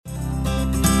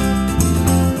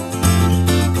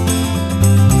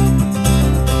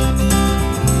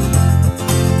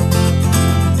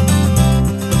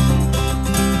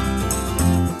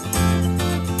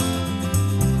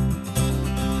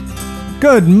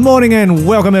Good morning and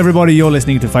welcome everybody. You're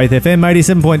listening to Faith FM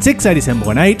 87.6,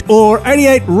 87.8 or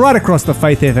 88 right across the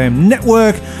Faith FM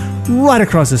network, right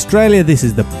across Australia. This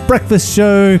is The Breakfast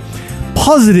Show,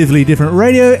 positively different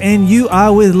radio, and you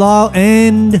are with Lyle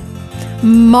and...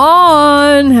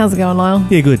 Mon. How's it going, Lyle?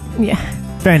 Yeah, good. Yeah.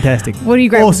 Fantastic. What are you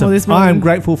grateful for this morning? I'm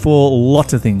grateful for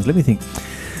lots of things. Let me think.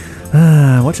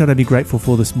 What should I be grateful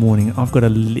for this morning? I've got a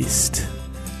list.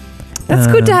 That's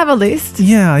good to have a list.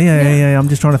 Yeah. I'm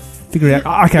just trying to figure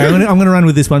out. Okay, I'm going to run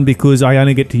with this one because I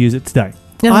only get to use it today.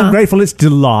 I'm grateful it's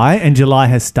July and July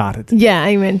has started. Yeah,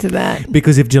 amen to that.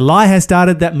 Because if July has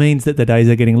started, that means that the days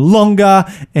are getting longer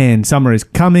and summer is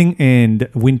coming and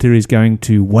winter is going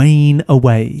to wane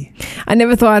away. I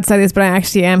never thought I'd say this, but I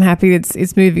actually am happy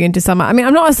it's moving into summer. I mean,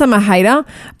 I'm not a summer hater,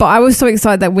 but I was so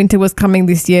excited that winter was coming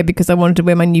this year because I wanted to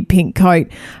wear my new pink coat.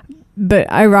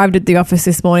 But I arrived at the office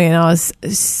this morning and I was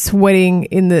sweating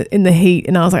in the heat,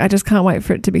 and I was like, I just can't wait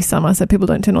for it to be summer so people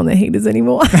don't turn on their heaters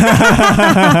anymore.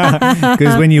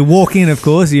 Because when you walk in, of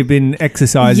course, you've been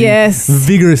exercising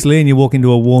vigorously and you walk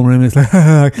into a warm room, it's like,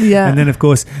 yeah. And then, of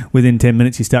course, within 10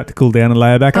 minutes you start to cool down and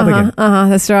layer back up again.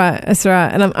 That's right.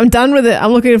 And I'm done with it.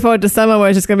 I'm looking forward to summer where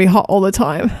it's just going to be hot all the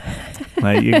time.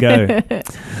 There you go.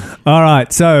 All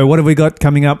right, so what have we got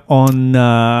coming up on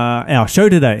our show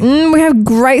today? We have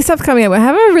great stuff coming up. We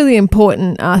have a really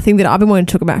important thing that I've been wanting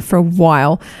to talk about for a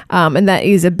while, and that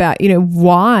is about,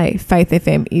 why Faith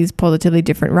FM is positively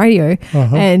different radio.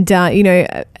 And,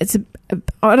 it's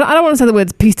I don't want to say the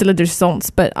words piece de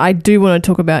resistance, but I do want to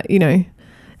talk about, you've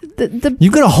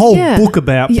got a whole book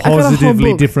about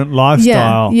positively different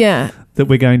lifestyle. Yeah. That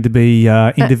we're going to be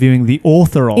interviewing the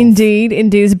author of. Indeed.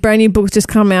 It's a brand new book's just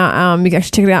come out. You can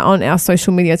actually check it out on our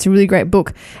social media. It's a really great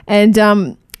book.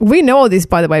 And we know all this,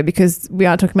 by the way, because we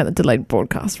are talking about the delayed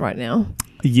broadcast right now.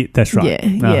 Yeah, that's right.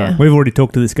 Yeah. We've already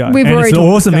talked to this guy. It's an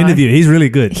awesome interview. He's really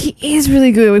good. He is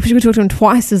really good. We should talk to him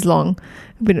twice as long.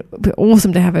 It'd be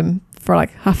awesome to have him for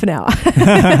like half an hour.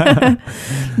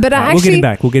 But actually...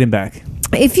 We'll get him back.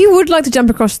 If you would like to jump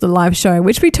across to the live show,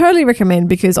 which we totally recommend,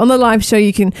 because on the live show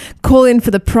you can call in for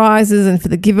the prizes and for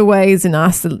the giveaways and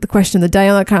ask the question of the day,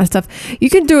 all that kind of stuff. You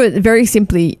can do it very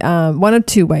simply one of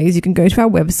two ways. You can go to our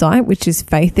website, which is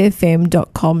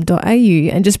faithfm.com.au,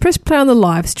 and just press play on the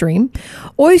live stream,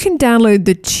 or you can download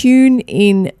the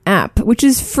TuneIn app, which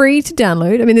is free to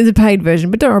download. I mean, there's a paid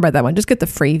version, but don't worry about that one. Just get the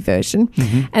free version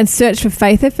and search for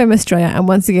Faith FM Australia, and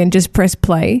once again, just press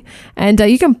play, and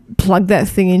you can plug that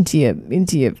thing into your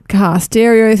car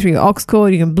stereo through your aux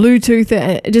cord. You can Bluetooth it,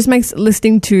 and it just makes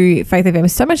listening to Faith FM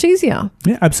so much easier.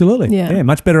 Yeah, absolutely. Yeah,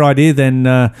 much better idea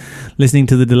than listening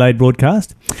to the delayed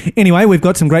broadcast. Anyway, we've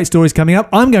got some great stories coming up.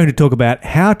 I'm going to talk about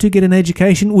how to get an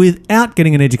education without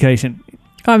getting an education.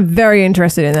 I'm very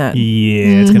interested in that.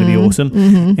 Yeah, it's going to be awesome.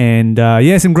 And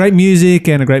some great music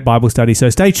and a great Bible study. So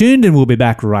stay tuned and we'll be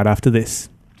back right after this.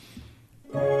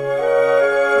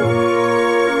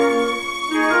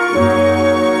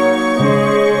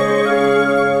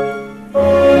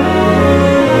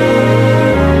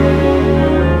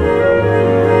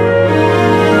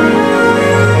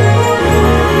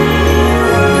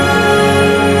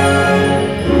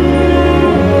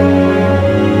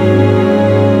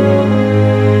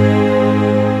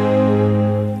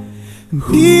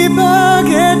 People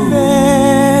get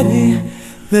ready,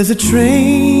 there's a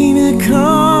train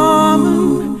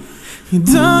a-coming. You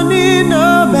don't need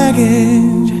no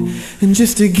baggage, and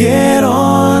just to get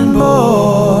on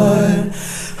board,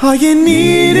 all you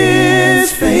need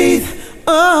is faith.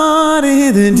 Oh, to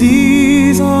hear the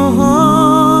diesel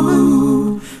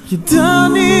humming. You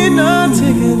don't need no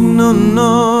ticket,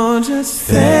 no, just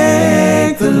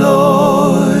thank the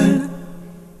Lord.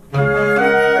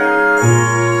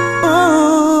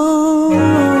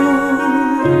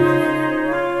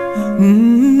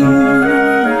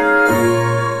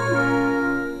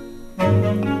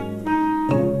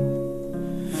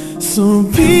 So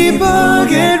people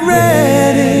get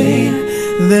ready,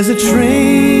 there's a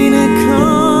train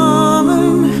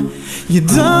a-coming. You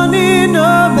don't need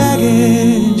no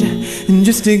baggage, and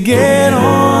just to get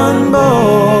on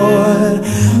board,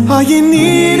 all you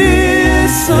need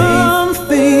is some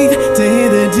faith to hear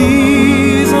the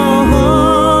diesel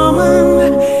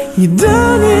humming. You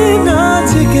don't need no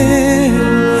ticket,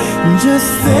 just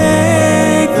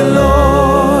thank the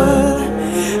Lord.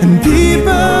 And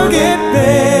people get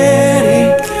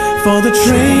ready for the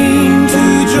train to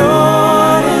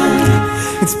Jordan.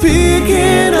 It's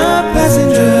picking up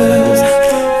passengers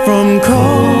from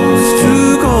coast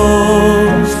to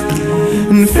coast.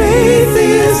 And faith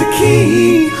is the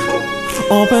key.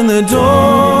 Open the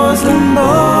doors and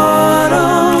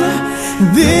bottom.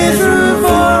 There's room for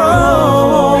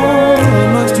all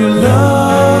amongst your love.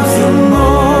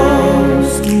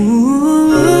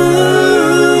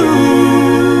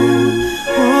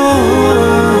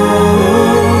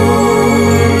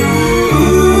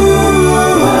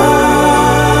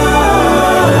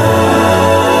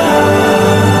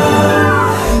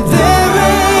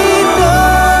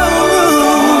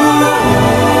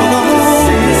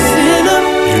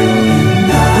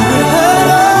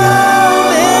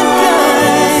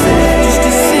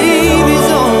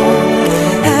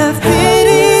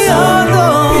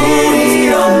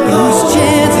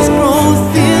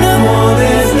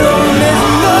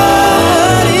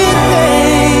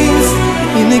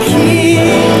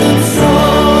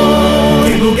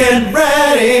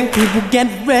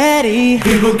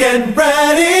 get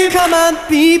ready. Come on,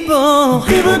 people.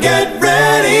 People get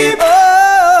ready.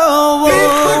 Oh,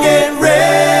 People get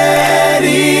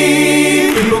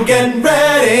ready. People get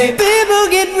ready. People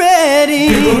get ready.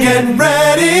 People get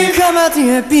ready. Come out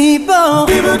here, people.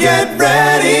 People get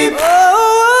ready.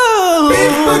 Oh,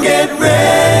 People get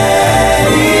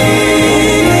ready.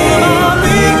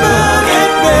 People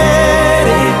get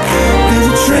ready. There's a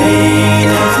train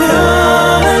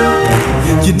coming.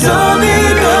 You don't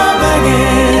need no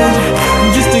baggage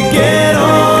just to get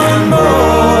on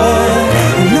board.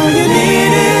 And all you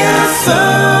need is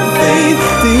some faith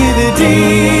to hear the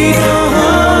diesel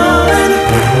humming.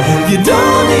 You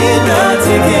don't need no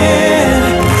ticket,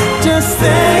 just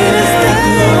say the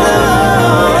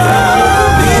Lord.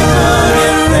 People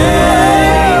get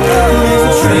ready. There's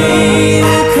a train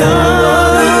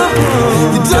coming.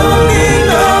 You don't need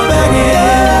no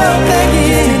baggage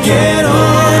just to get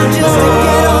on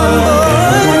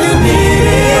board. All you need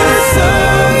is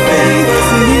some faith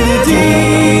to hear the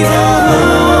diesel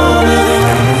humming.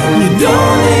 You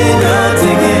don't need no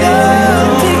ticket.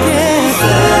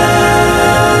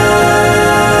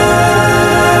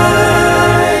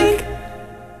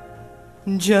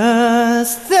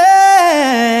 just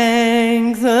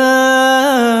thank the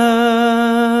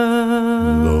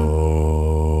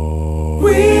Lord.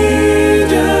 We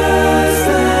just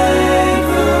thank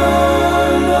the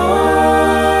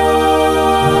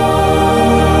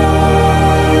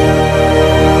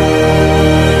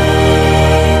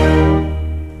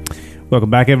Welcome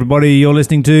back, everybody. You're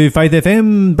listening to Faith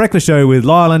FM Breakfast Show with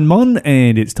Lyle and Mon,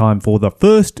 and it's time for the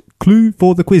first clue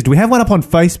for the quiz. Do we have one up on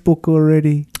Facebook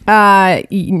already? No.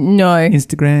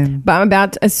 Instagram? But I'm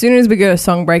about, as soon as we go to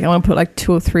song break, I'm going to put like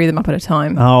 2 or 3 of them up at a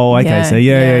time. Oh, okay. Yeah, So,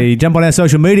 you jump on our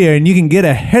social media and you can get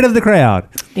ahead of the crowd.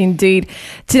 Indeed.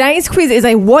 Today's quiz is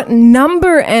a what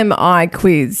number am I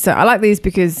quiz. So I like these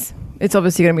because it's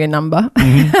obviously going to be a number.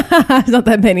 There's not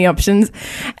that many options.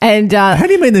 And How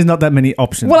do you mean there's not that many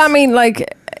options? well, I mean,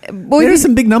 like, well, there are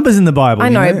some big numbers in the Bible. I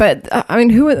you know, but I mean,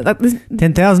 who are like this?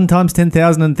 10,000 times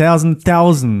 10,000 and thousands.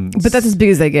 But that's as big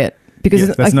as they get. Because Yes,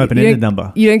 it's that's an like, open-ended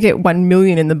number. You don't get 1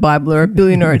 million in the Bible, or a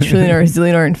billion, or a trillion, or a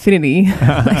zillion, or infinity.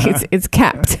 Like it's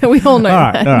capped. We all know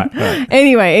All that. right.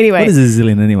 Anyway, What is a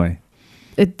zillion anyway?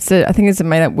 it's I think it's a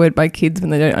made-up word by kids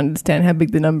when they don't understand how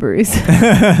big the number is.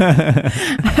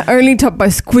 Only topped by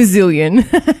squizillion.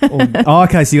 Oh,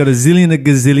 okay, so you got a zillion, a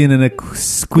gazillion, and a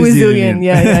squizillion.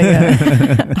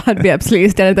 Yeah. I'd be absolutely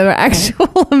astounded if they were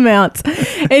actual amounts.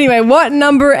 Anyway, what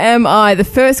number am I? The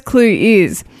first clue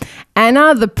is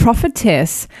Anna the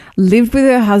prophetess lived with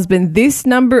her husband this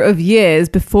number of years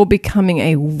before becoming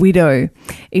a widow.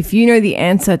 If you know the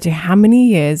answer to how many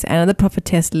years Anna the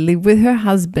prophetess lived with her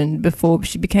husband before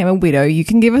she became a widow, you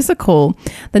can give us a call.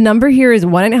 The number here is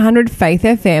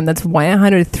 1-800-FAITH-FM. That's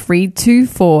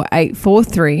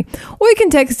 1-800-324-843. Or you can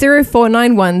text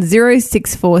 0491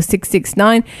 064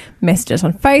 669. Message us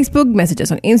on Facebook, message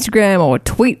us on Instagram, or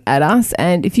tweet at us.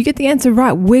 And if you get the answer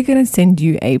right, we're going to send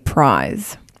you a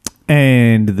prize.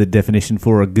 And the definition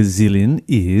for a gazillion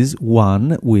is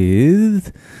one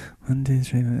with 1, 2,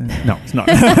 3. No, it's not.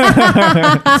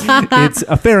 It's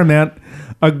a fair amount,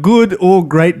 a good or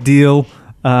great deal,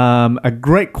 a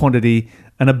great quantity,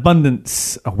 an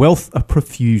abundance, a wealth, a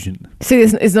profusion. See,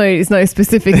 there's no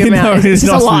specific No, amount. it's it's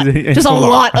just not a lot. specific. It's Just a a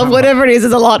lot. lot of whatever it is.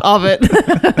 There's a lot of it.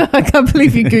 I can't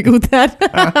believe you Googled that.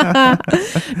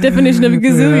 Definition of a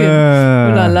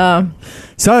gazillion. Ooh la la.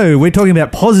 So we're talking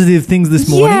about positive things this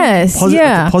morning. Yes,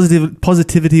 yeah.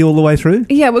 Positivity all the way through.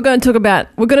 Yeah, we're going to talk about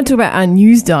our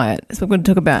news diet. That's what we're going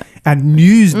to talk about. Our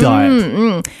news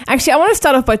diet. Actually, I want to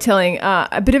start off by telling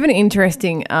a bit of an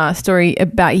interesting story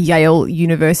about Yale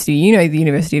University. You know the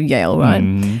University of Yale,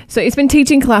 right? So it's been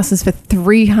teaching classes for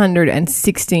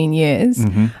 316 years,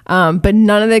 but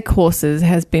none of their courses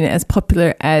has been as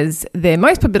popular as their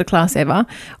most popular class ever,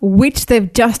 which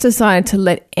they've just decided to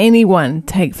let anyone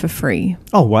take for free.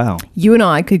 Oh, wow. You and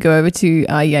I could go over to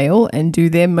Yale and do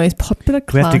their most popular We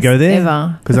class have to go there?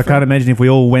 ever. Because I can't imagine if we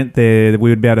all went there that we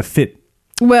would be able to fit.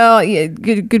 Well, yeah,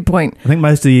 good point. I think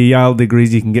most of the Yale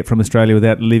degrees you can get from Australia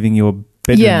without leaving your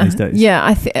bedroom these days. Yeah,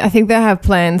 I think they have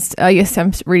plans. Yes,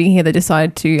 I'm reading here. They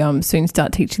decided to soon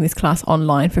start teaching this class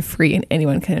online for free, and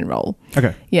anyone can enroll.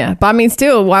 Okay. Yeah, but I mean,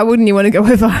 still, why wouldn't you want to go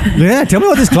over? Yeah, tell me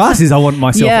what this class is. I want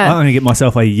myself. Yeah. I'm going to get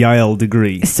myself a Yale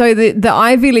degree. So the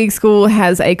Ivy League school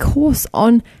has a course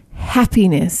on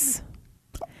happiness.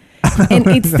 And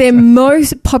it's their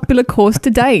most popular course to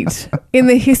date in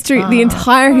the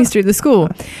entire history of the school.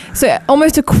 So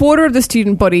almost a quarter of the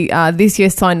student body this year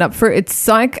signed up for it. It's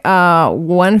Psych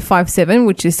 157,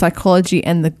 which is psychology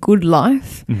and the good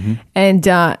life. And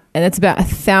it's about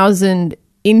 1,000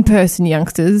 in-person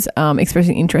youngsters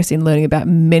expressing interest in learning about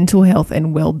mental health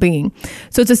and well-being.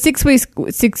 So it's a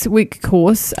 6-week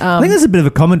course. I think there's a bit of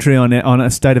a commentary on a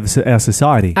state of our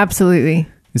society. Absolutely.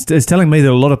 It's telling me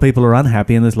that a lot of people are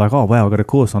unhappy, and it's like, oh wow, I've got a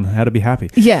course on how to be happy.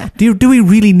 Yeah. Do we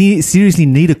really seriously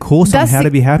need a course on how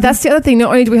to be happy? That's the other thing.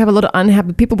 Not only do we have a lot of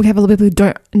unhappy people, we have a lot of people who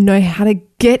don't know how to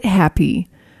get happy,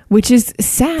 which is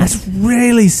sad. That's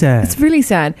really sad. It's really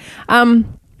sad.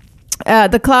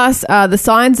 The class, The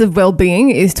Science of Wellbeing,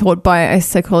 is taught by a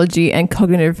psychology and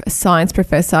cognitive science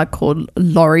professor called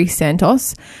Laurie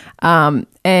Santos.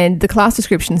 And the class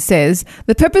description says,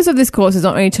 the purpose of this course is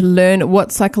not only to learn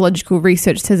what psychological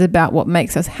research says about what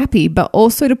makes us happy, but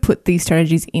also to put these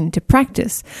strategies into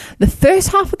practice. The first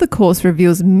half of the course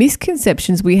reveals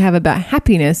misconceptions we have about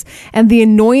happiness and the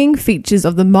annoying features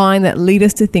of the mind that lead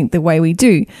us to think the way we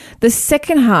do. The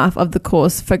second half of the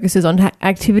course focuses on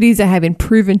activities that have been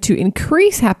proven to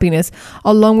increase happiness,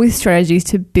 along with strategies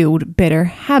to build better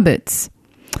habits.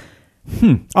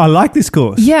 I like this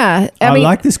course. Yeah. I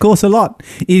like this course a lot.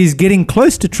 It is getting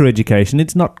close to true education.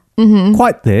 It's not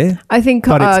quite there, I think,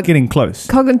 but it's getting close.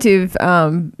 Cognitive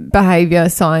behavior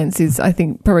science is, I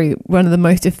think, probably one of the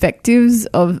most effective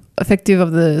of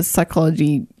the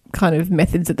psychology kind of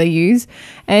methods that they use.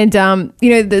 And,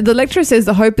 the lecturer says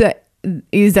the hope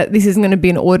is that this isn't going to be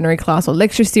an ordinary class or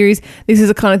lecture series. This is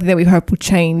the kind of thing that we hope will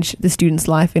change the student's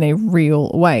life in a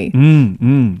real way.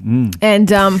 And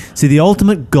see, the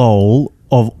ultimate goal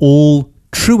of all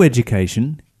true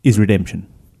education is redemption.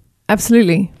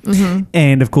 Absolutely.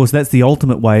 And of course, that's the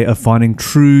ultimate way of finding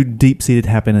true deep-seated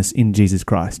happiness in Jesus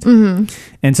Christ. And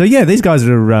so, yeah, these guys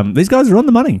are on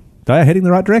the money. They are heading the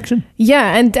right direction.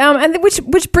 Yeah, and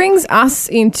which brings us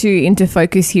into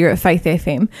focus here at Faith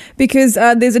FM, because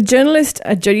there's a journalist,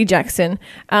 Jody Jackson.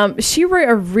 She wrote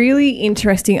a really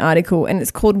interesting article, and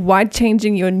it's called "Why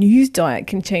Changing Your News Diet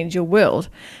Can Change Your World."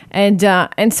 And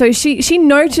so she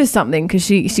noticed something, because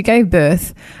she gave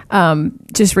birth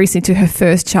just recently to her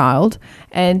first child,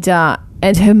 and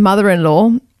her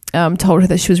mother-in-law told her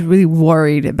that she was really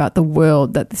worried about the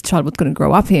world that this child was going to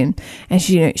grow up in. And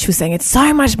she was saying it's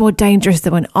so much more dangerous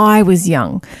than when I was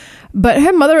young. But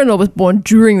her mother-in-law was born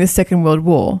during the Second World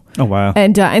War. Oh, wow.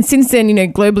 And since then,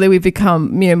 globally we've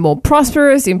become, more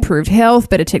prosperous, improved health,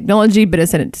 better technology, better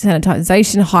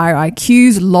sanitization, higher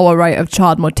IQs, lower rate of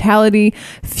child mortality,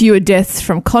 fewer deaths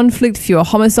from conflict, fewer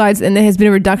homicides, and there has been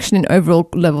a reduction in overall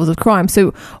levels of crime.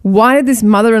 So why did this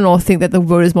mother-in-law think that the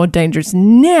world is more dangerous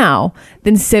now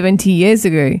than 70 years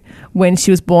ago when she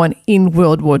was born in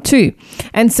World War II?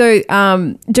 And so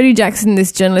Jody Jackson,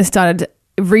 this journalist, started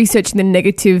researching the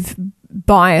negative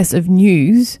bias of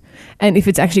news and if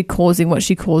it's actually causing what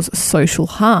she calls social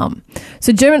harm.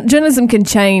 So journalism can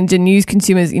change, and news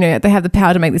consumers, they have the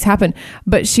power to make this happen.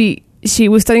 But she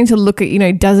was starting to look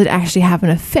at, does it actually have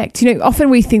an effect? Often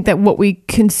we think that what we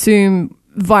consume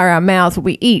via our mouths, what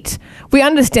we eat, we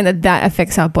understand that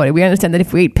affects our body. We understand that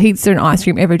if we eat pizza and ice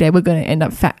cream every day, we're going to end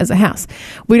up fat as a house.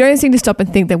 We don't seem to stop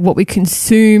and think that what we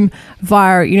consume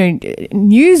via,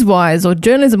 news-wise or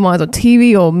journalism-wise or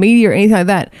TV or media or anything like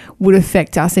that would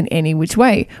affect us in any which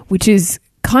way, which is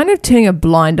kind of turning a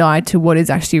blind eye to what is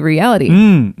actually reality. So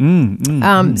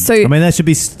I mean, that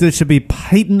should be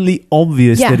patently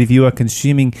obvious that if you are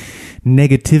consuming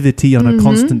negativity on a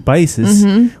constant basis,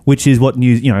 which is what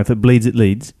news, if it bleeds, it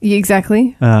leads. Yeah,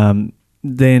 exactly.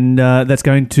 Then that's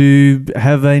going to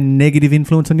have a negative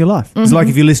influence on your life. It's like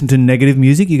if you listen to negative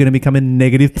music, you're going to become a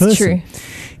negative person. It's true.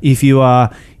 If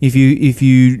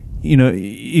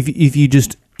you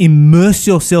just immerse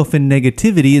yourself in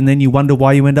negativity, and then you wonder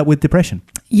why you end up with depression.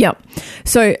 Yep.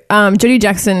 So Jody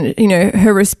Jackson,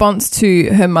 her response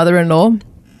to her mother-in-law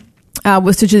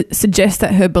was to suggest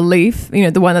that her belief,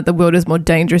 the one that the world is more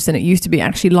dangerous than it used to be,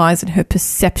 actually lies in her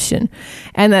perception,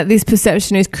 and that this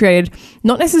perception is created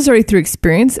not necessarily through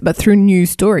experience, but through news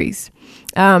stories.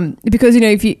 Because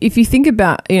if you think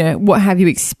about what have you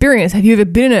experienced? Have you ever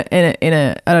been in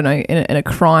a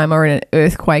crime or in an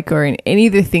earthquake or in any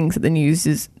of the things that the news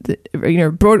is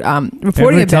reporting about?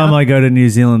 Every time I go to New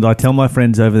Zealand, I tell my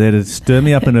friends over there to stir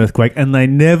me up an earthquake, and they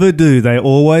never do. They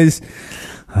always,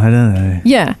 I don't know.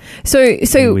 Yeah. So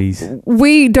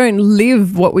we don't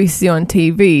live what we see on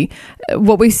TV.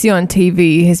 What we see on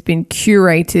TV has been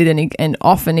curated and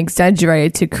often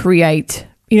exaggerated to create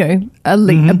a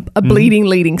bleeding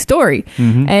leading story.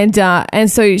 And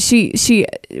so she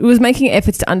was making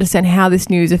efforts to understand how this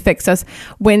news affects us,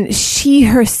 when she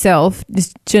herself,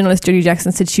 this journalist Jody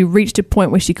Jackson, said she reached a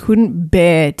point where she couldn't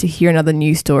bear to hear another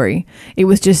news story. It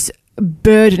was just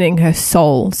burdening her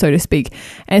soul, so to speak.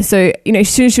 And so, as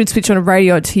soon as she would switch on a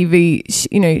radio or TV,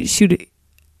 she would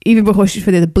even before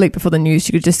for the blip before the news,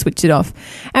 she could just switch it off.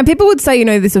 And people would say,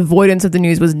 this avoidance of the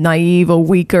news was naive or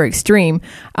weak or extreme.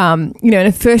 And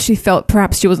at first she felt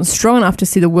perhaps she wasn't strong enough to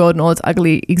see the world in all its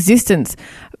ugly existence.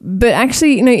 But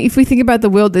actually, if we think about the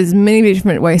world, there's many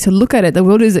different ways to look at it. The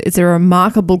world it's a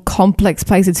remarkable, complex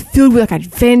place. It's filled with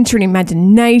adventure and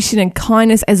imagination and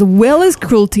kindness, as well as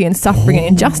cruelty and suffering and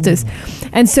injustice.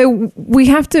 And so we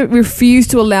have to refuse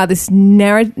to allow this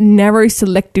narrow,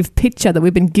 selective picture that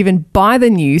we've been given by the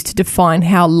news to define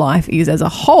how life is as a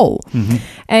whole. Mm-hmm.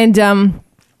 And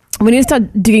we need to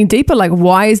start digging deeper,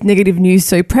 why is negative news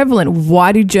so prevalent?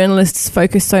 Why do journalists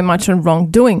focus so much on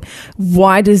wrongdoing?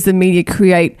 Why does the media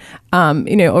create,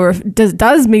 or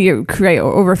does media create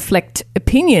or reflect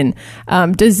opinion?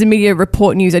 Does the media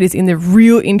report news that is in the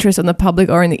real interest of the public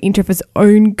or in the interest of its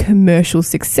own commercial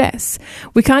success?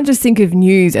 We can't just think of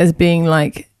news as being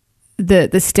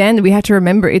the standard. We have to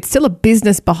remember it's still a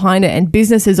business behind it, and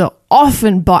businesses are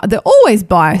often they're always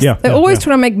biased. They're always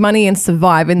trying to make money and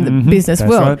survive in the business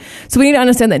world. Right. So we need to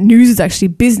understand that news is actually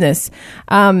business.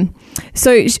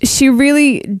 So she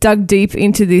really dug deep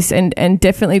into this and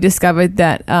definitely discovered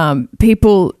that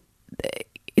people,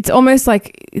 it's almost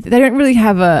like they don't really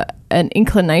have an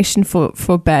inclination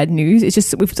for bad news. It's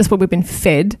just what we've been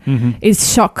fed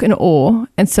is shock and awe,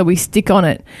 and so we stick on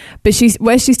it. But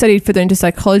where she studied further into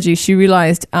psychology, she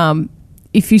realized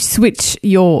if you switch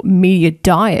your media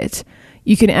diet,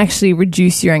 you can actually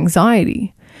reduce your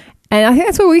anxiety. And I think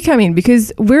that's where we come in,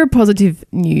 because we're a positive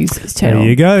news channel. There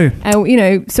you go.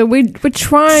 And so we're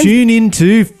trying. Tune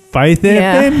into Faith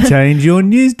FM. Change your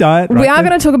news diet. We are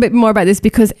going to talk a bit more about this,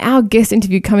 because our guest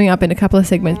interview coming up in a couple of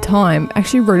segments' time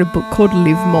actually wrote a book called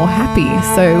Live More Happy.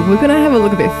 So we're going to have a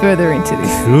look a bit further into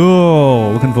this.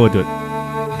 Cool. Looking forward to it.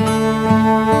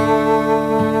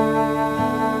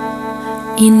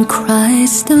 In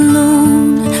Christ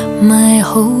alone, my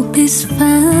hope is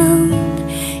found.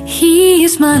 He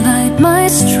is my light, my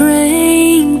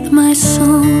strength, my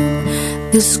song.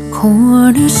 This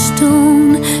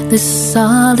cornerstone, this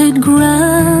solid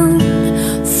ground,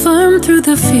 firm through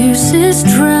the fiercest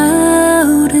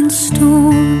drought and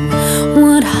storm.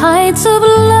 What heights of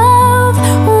love,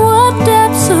 what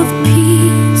depths of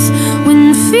peace,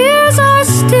 when fears are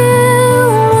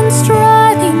still, when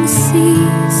striving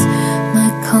cease. My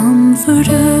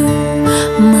comforter,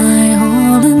 my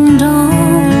all and all,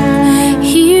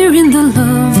 here in the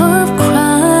love of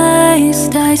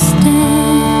Christ I stand.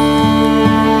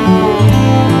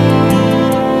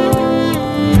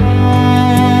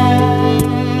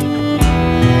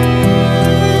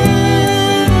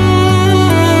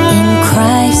 In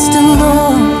Christ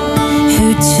alone,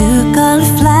 who took on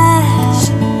flesh,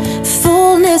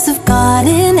 fullness of God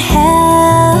in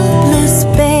helpless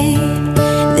babe,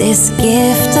 this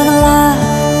gift of love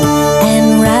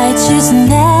and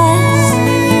righteousness,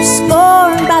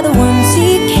 scorned by the ones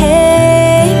he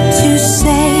came to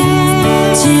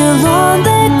save, till on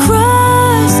the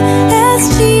cross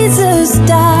as Jesus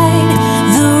died,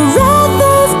 the wrath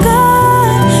of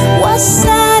God was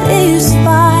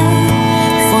satisfied.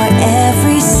 For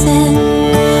every sin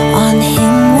on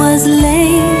him was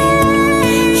laid,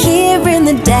 here in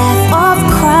the death of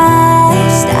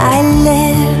Christ I live.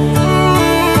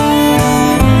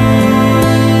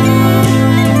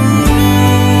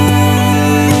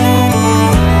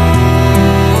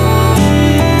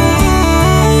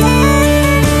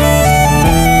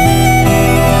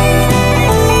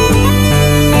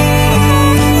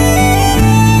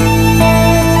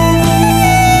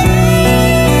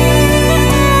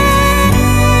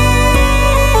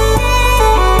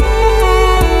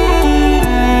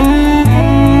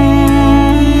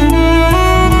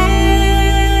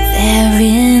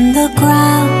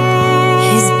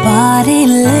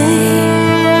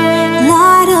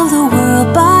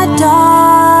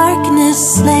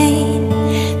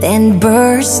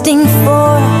 Bursting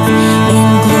forth in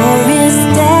glorious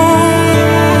day,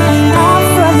 up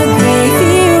from the grave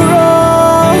he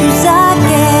rose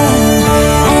again,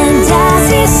 and as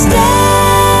he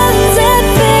stands in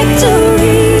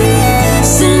victory,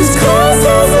 since Christ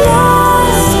has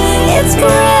lost its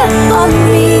grip on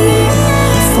me,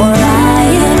 for I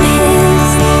am his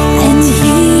and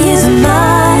he is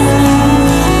mine,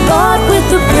 bought with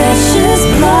the precious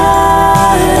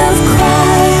blood of Christ.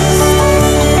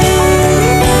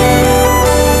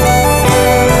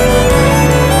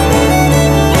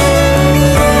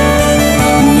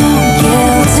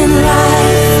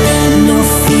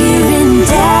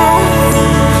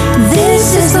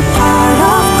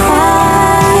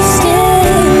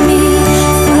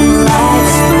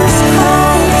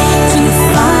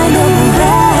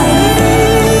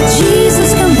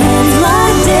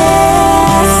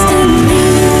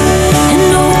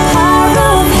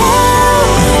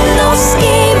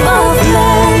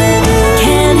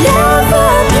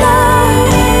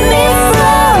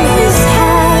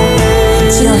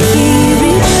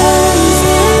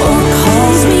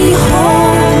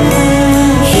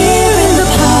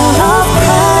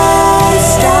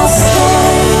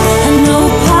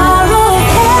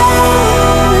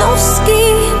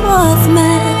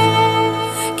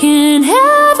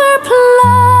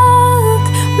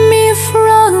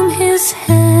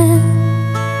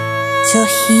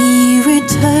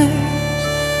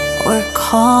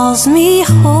 calls me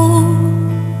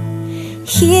home.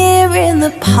 Here in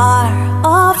the power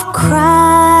of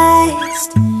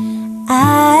Christ,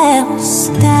 I'll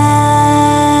stand.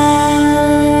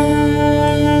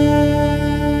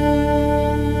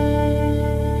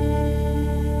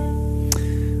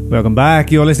 Welcome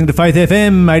back. You're listening to Faith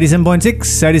FM 87.6,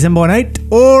 87.8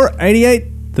 or 88,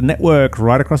 the network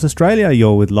right across Australia.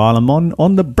 You're with Lila Mon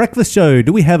on The Breakfast Show.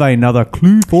 Do we have another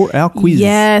clue for our quiz?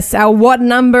 Yes, our What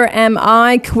Number Am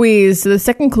I quiz. So the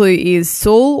second clue is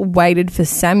Saul waited for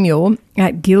Samuel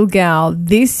at Gilgal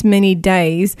this many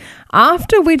days,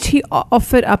 after which he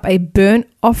offered up a burnt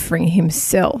offering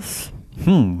himself.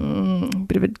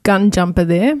 Bit of a gun jumper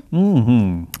there.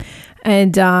 Mm-hmm.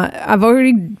 And I've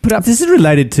already put up... This is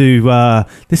related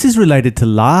to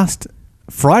last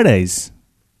Friday's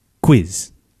quiz.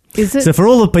 Is it? So for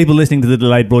all the people listening to the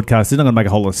delayed broadcast, it's not going to make a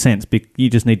whole lot of sense. You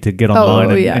just need to get online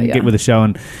and get with the show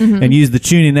and use the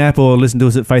TuneIn app or listen to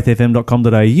us at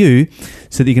faithfm.com.au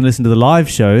so that you can listen to the live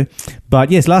show.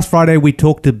 But yes, last Friday we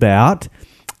talked about,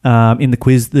 in the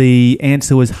quiz, the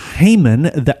answer was Haman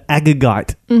the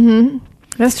Agagite. Mm-hmm.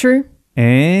 That's true.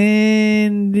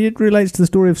 And it relates to the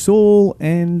story of Saul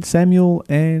and Samuel,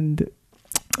 and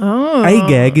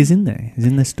Agag is in there. Is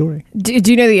in this story. Do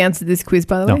you know the answer to this quiz,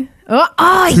 by the No. way?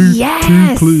 Oh,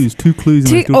 yes. Two clues.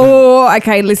 in this quiz. Oh,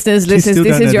 okay, listeners, this still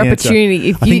don't is know your the answer.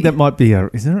 opportunity. I think that might be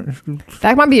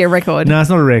that might be a record. No, it's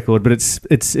not a record, but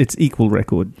it's equal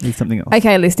record. It's something else.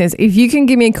 Okay, listeners, if you can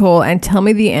give me a call and tell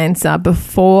me the answer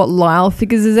before Lyle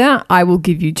figures it out, I will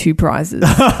give you 2 prizes.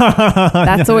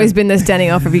 That's always been the standing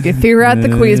offer. If you can figure out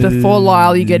the quiz before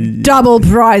Lyle, you get double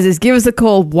prizes. Give us a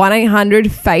call.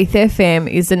 1-800-FAITH-FM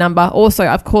is the number. Also,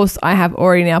 of course, I have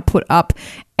already now put up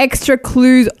extra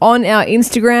clues on our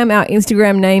Instagram. Our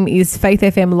Instagram name is Faith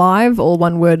FM Live, all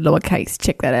one word, lowercase.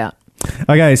 Check that out.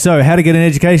 Okay, so how to get an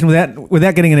education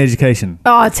without getting an education?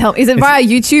 Oh, tell me, is it via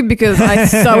YouTube? Because I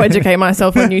so educate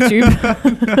myself on YouTube.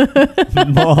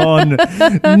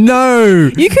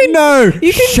 No. You can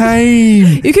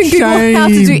Shame. You can Google how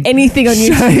to do anything on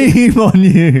YouTube. Shame on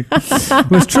you.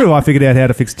 Well, it's true. I figured out how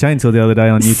to fix a chainsaw the other day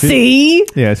on YouTube. See?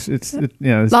 Yes,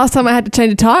 Last time I had to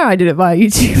change a tire, I did it via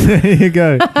YouTube. There you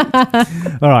go.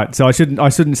 All right, so I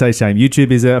shouldn't say shame.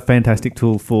 YouTube is a fantastic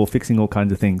tool for fixing all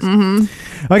kinds of things.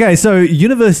 Mm-hmm. Okay, so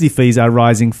university fees are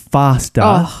rising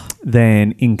faster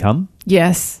than income.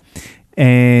 Yes.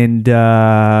 And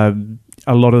there's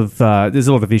a lot of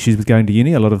issues with going to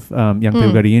uni. A lot of young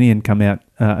people go to uni and come out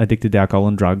addicted to alcohol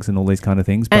and drugs and all these kind of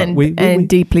things. But and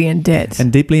deeply in debt.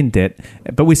 And deeply in debt.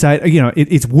 But we say,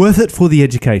 it's worth it for the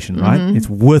education, right? Mm-hmm. It's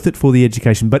worth it for the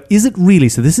education. But is it really?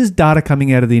 So this is data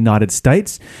coming out of the United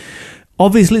States.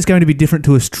 Obviously, it's going to be different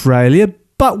to Australia,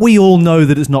 but we all know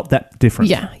that it's not that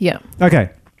different. Yeah.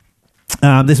 Okay.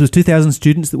 This was 2,000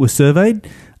 students that were surveyed,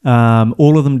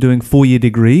 all of them doing 4-year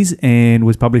degrees, and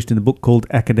was published in a book called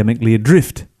Academically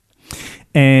Adrift.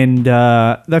 And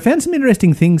they found some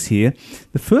interesting things here.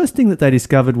 The first thing that they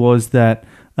discovered was that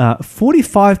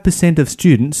 45% of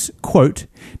students, quote,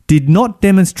 did not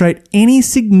demonstrate any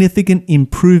significant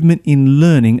improvement in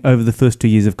learning over the first 2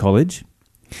 years of college.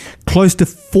 Close to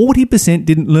 40%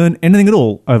 didn't learn anything at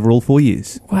all over all 4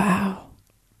 years. Wow.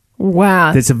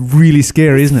 That's really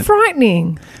scary, isn't it?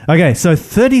 Frightening. Okay, so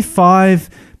 35%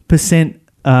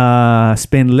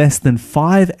 spend less than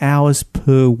 5 hours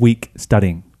per week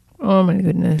studying. Oh, my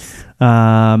goodness.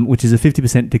 Which is a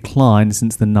 50% decline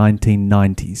since the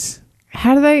 1990s.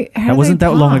 That wasn't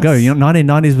that long ago.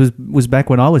 1990s was back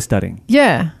when I was studying.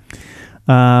 Yeah.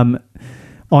 On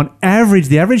average,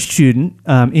 the average student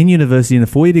in university in a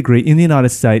 4-year degree in the United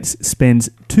States spends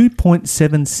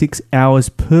 2.76 hours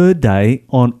per day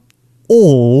on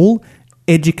all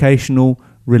educational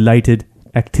related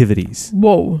activities.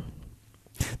 Whoa.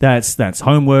 That's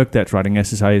homework, that's writing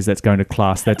essays, that's going to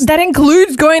class. That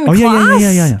includes going to class?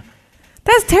 Yeah.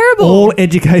 That's terrible. All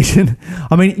education.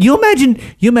 I mean, you imagine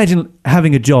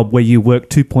having a job where you work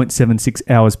 2.76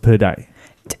 hours per day.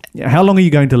 How long are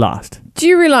you going to last? Do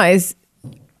you realise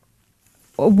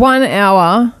 1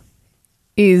 hour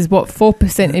is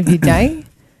 4% of your day?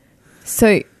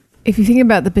 So if you think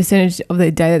about the percentage of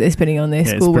their day that they're spending on their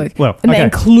schoolwork, that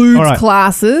includes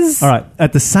classes. All right.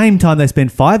 At the same time, they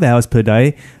spend 5 hours per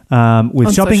day with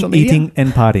on shopping, eating,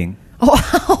 and partying.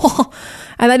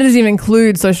 And that doesn't even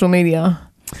include social media.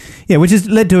 Yeah, which has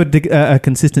led to a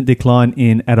consistent decline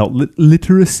in adult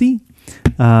literacy.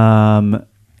 In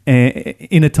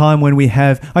a time when we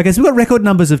have, so we've got record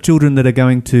numbers of children that are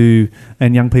going to,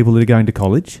 and young people that are going to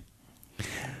college.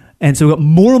 And so we've got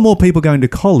more and more people going to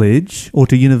college or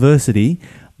to university,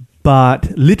 but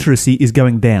literacy is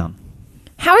going down.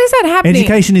 How is that happening?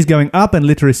 Education is going up and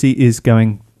literacy is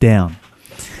going down.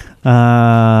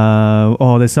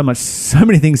 There's so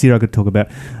many things here I could talk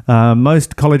about.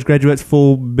 Most college graduates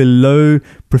fall below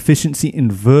proficiency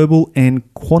in verbal and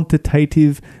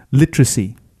quantitative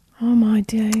literacy. Oh my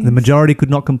days. The majority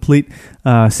could not complete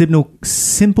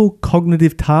simple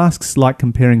cognitive tasks like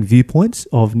comparing viewpoints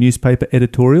of newspaper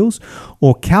editorials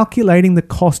or calculating the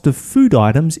cost of food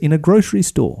items in a grocery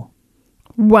store.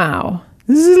 Wow.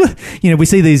 This is, we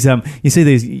see these. You see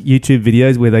these YouTube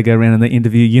videos where they go around and they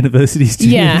interview university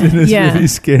students, and it's really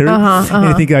scary. And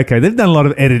you think, okay, they've done a lot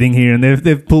of editing here, and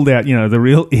they've pulled out, the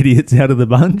real idiots out of the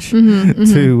bunch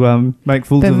to make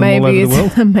fools of them all over the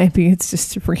world. Maybe it's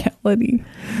just reality.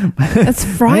 That's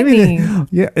frightening.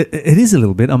 It is a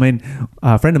little bit. I mean,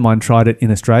 a friend of mine tried it in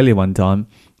Australia one time.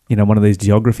 One of these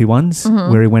geography ones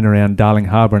where he went around Darling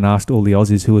Harbour and asked all the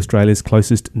Aussies who Australia's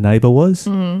closest neighbour was.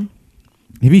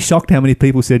 You'd be shocked how many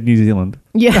people said New Zealand.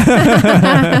 Yeah.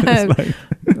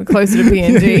 Closer to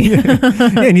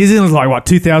PNG. Yeah, New Zealand's like,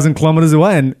 2,000 kilometres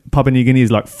away, and Papua New Guinea is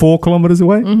like 4 kilometres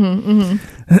away.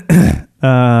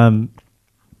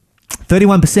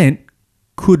 31%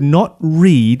 could not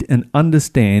read and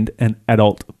understand an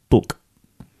adult book.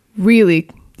 Really?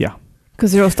 Yeah.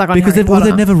 Because they're all stuck on Because Harry Potter.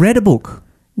 they've never read a book.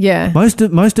 Yeah. Most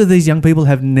of these young people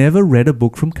have never read a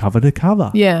book from cover to cover.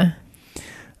 Yeah.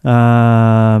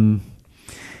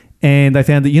 And they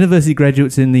found that university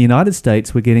graduates in the United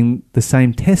States were getting the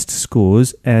same test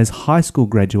scores as high school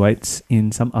graduates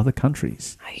in some other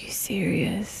countries. Are you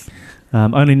serious?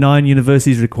 Only 9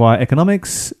 universities require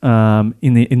economics in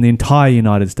the entire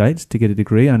United States to get a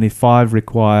degree. Only 5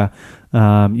 require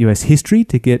US history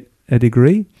to get a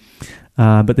degree.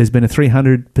 But there's been a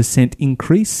 300%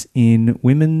 increase in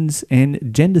women's and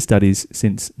gender studies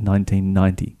since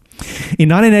 1990. In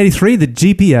 1983, the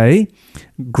GPA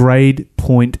grade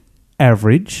point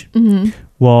average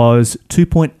was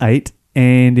 2.8,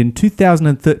 and in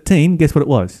 2013, guess what it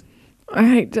was? I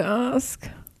hate to ask.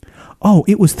 Oh,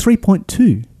 it was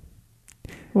 3.2.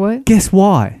 What? Guess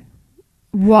why?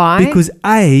 Why? Because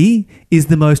A is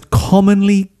the most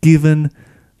commonly given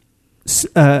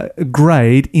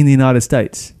grade in the United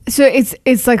States. So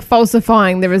it's like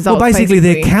falsifying the results. Well, basically,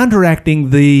 they're counteracting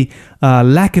the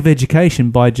lack of education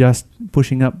by just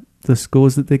pushing up the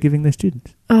scores that they're giving their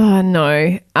students. Oh,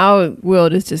 no. Our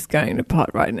world is just going to pot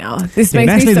right now. This makes me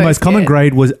nationally, so the most scared. common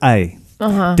grade was A.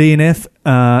 D and F,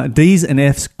 D's and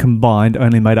F's combined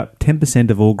only made up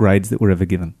 10% of all grades that were ever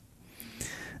given.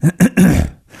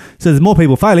 So there's more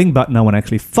people failing, but no one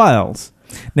actually fails.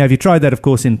 Now, if you tried that, of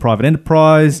course, in private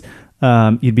enterprise,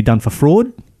 you'd be done for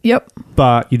fraud. Yep.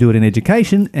 But you do it in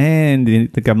education, and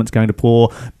the government's going to pour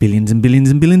billions and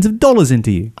billions and billions of dollars into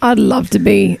you. I'd love to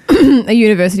be a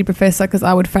university professor because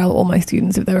I would fail all my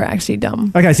students if they were actually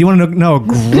dumb. Okay, so you want to know a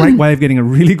great way of getting a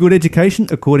really good education?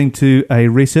 According to a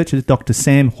researcher, Dr.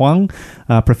 Sam Huang,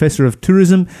 professor of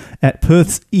tourism at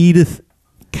Perth's Edith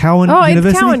Cowan University.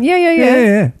 Edith Cowan.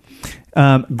 Yeah.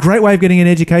 Great way of getting an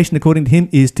education, according to him,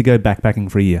 is to go backpacking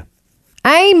for a year.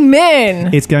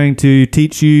 Amen. It's going to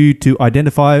teach you to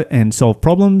identify and solve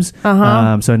problems. So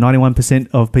 91%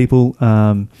 of people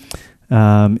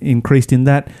increased in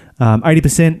that.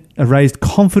 80% raised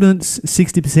confidence.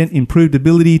 60% improved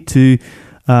ability to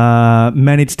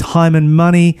manage time and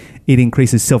money. It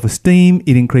increases self-esteem.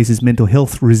 It increases mental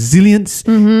health resilience.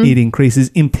 It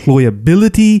increases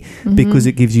employability because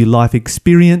it gives you life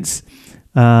experience.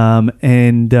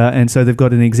 And so they've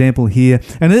got an example here.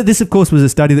 And this, of course, was a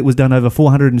study that was done over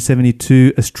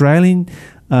 472 Australian,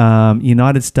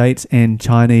 United States and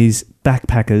Chinese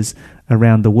backpackers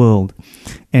around the world.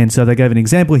 And so they gave an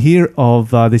example here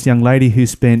of this young lady who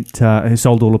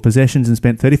sold all her possessions and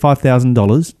spent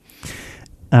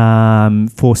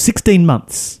 $35,000 for 16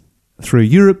 months through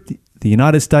Europe, the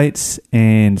United States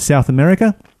and South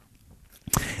America.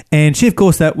 And she, of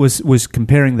course, that was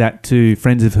comparing that to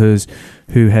friends of hers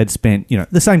who had spent,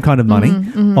 the same kind of money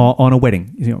on a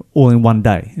wedding, all in one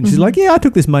day. And she's like, I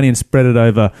took this money and spread it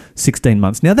over 16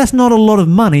 months. Now, that's not a lot of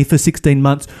money for 16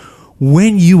 months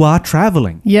when you are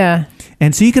traveling. Yeah.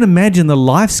 And so you can imagine the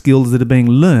life skills that are being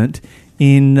learnt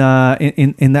in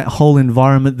that whole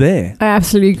environment there. I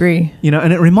absolutely agree.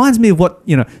 And it reminds me of what,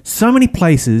 so many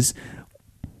places,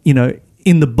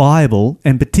 in the Bible,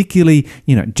 and particularly,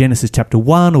 Genesis chapter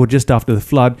 1 or just after the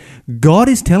flood, God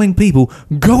is telling people,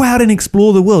 go out and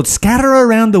explore the world, scatter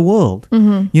around the world.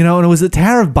 And it was the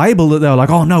Tower of Babel that they were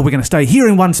like, oh no, we're going to stay here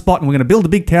in one spot and we're going to build a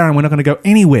big tower and we're not going to go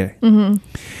anywhere.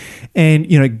 And,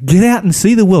 get out and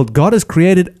see the world. God has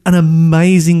created an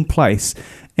amazing place.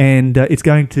 and it's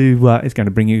going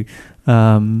to bring you.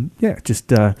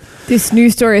 This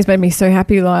news story has made me so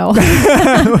happy, Lyle.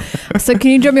 So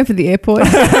can you drop me off at the airport?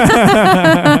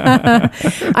 I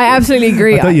absolutely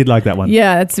agree. I thought you'd like that one.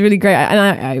 Yeah, it's really great. And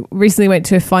I recently went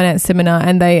to a finance seminar,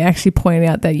 and they actually pointed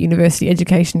out that university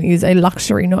education is a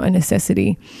luxury, not a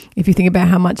necessity, if you think about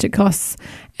how much it costs.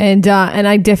 And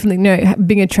I definitely know,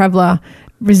 being a traveller,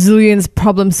 resilience,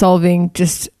 problem solving,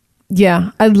 just...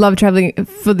 Yeah, I love traveling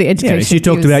for the education. Yeah, she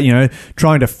talked about,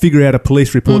 trying to figure out a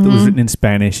police report that was written in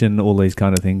Spanish and all these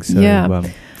kind of things. So, yeah.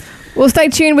 Well, stay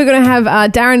tuned. We're going to have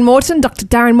Darren Morton, Dr.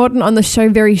 Darren Morton, on the show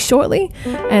very shortly.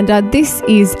 And this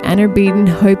is Anna Beeden,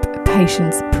 Hope,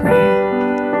 Patience, Prayer.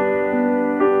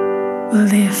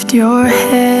 Lift your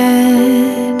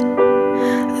head,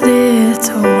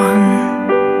 little one.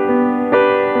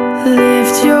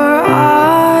 Lift your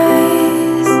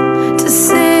eyes to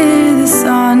see the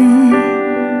sun.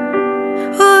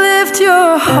 Lift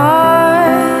your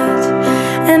heart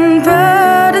and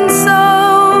burden soul.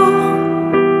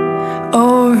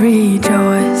 Oh,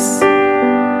 rejoice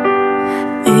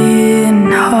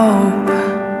in hope.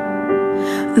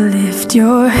 Lift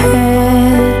your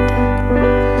head,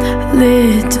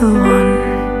 little one.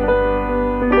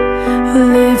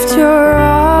 Lift your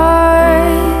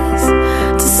eyes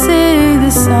to see the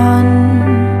sun.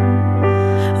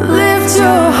 Lift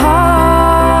your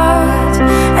heart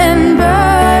and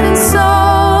burden soul.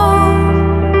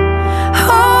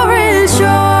 Oh, rejoice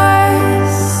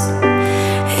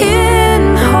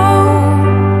in hope.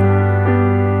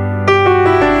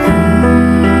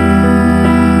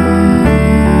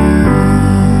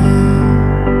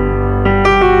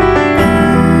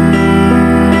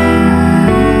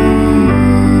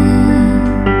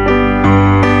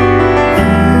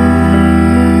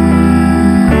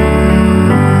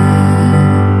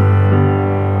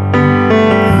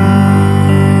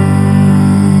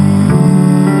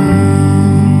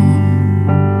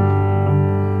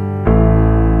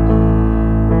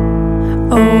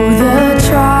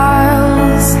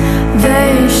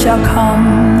 Shall come,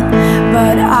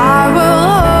 but I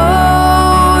will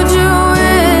hold you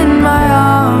in my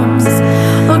arms.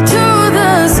 Look to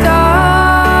the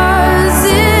skies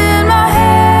in my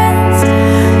hands.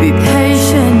 Be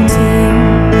patient in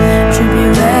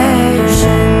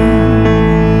tribulation.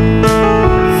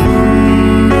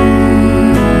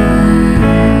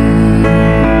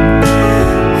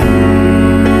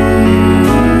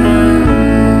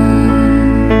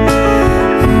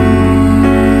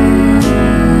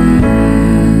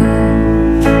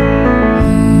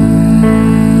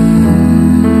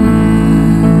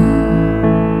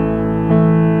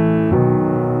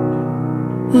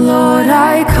 Lord,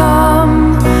 I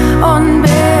come on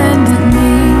bended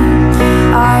knee.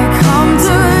 I come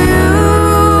to you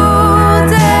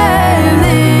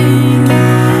daily.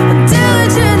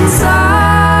 Diligence I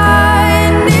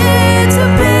need to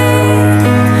be,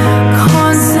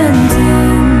 constant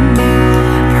in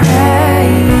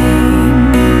praying.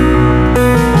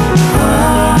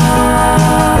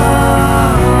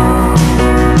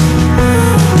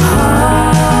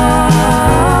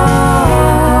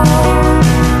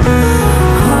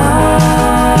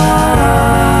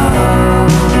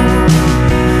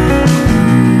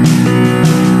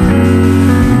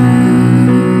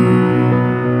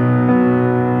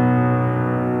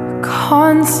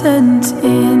 Constant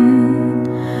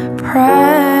in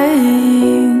praying.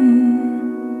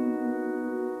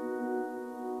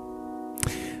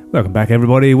 Welcome back,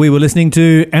 everybody. We were listening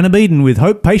to Anna Beeden with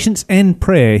Hope, Patience and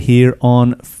Prayer here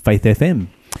on Faith FM.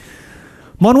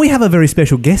 Mon, we have a very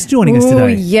special guest joining us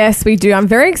today. Yes, we do. I'm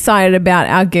very excited about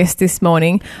our guest this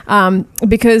morning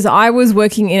because I was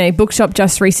working in a bookshop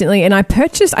just recently and I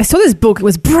saw this book. It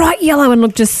was bright yellow and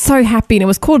looked just so happy, and it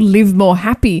was called Live More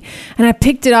Happy. And I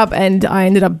picked it up and I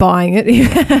ended up buying it.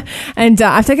 And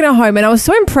I've taken it home and I was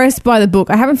so impressed by the book.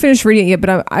 I haven't finished reading it yet,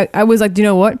 but I was like, do you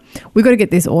know what? We've got to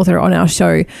get this author on our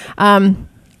show.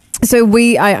 So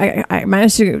I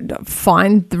managed to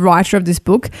find the writer of this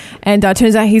book, and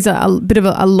turns out he's a bit of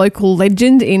a local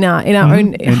legend in our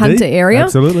own Hunter area.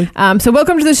 Absolutely. So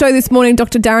welcome to the show this morning,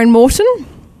 Dr. Darren Morton.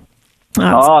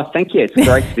 Thank you. It's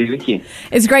great to be with you.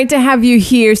 It's great to have you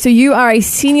here. So you are a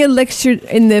senior lecturer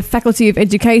in the Faculty of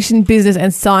Education, Business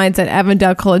and Science at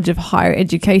Avondale College of Higher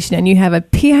Education, and you have a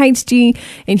PhD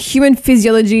in human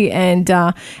physiology, and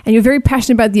you're very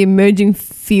passionate about the emerging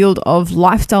field of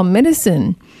lifestyle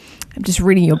medicine. I'm just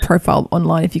reading your profile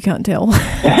online, if you can't tell.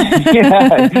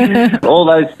 Yeah, all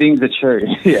those things are true.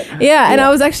 Yeah, and I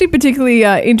was actually particularly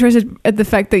interested at the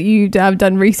fact that you'd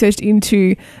done research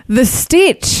into the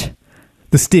stitch.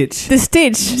 The stitch.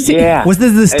 Yeah. Was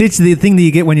this the stitch, the thing that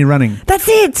you get when you're running? That's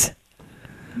it.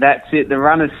 That's it. The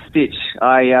runner's stitch.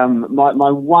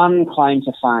 My one claim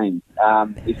to fame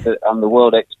is that I'm the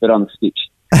world expert on the stitch.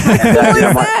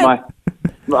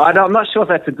 I'm not sure if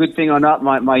that's a good thing or not.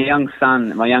 My youngest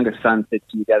son said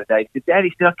to me the other day, he said, "Dad,"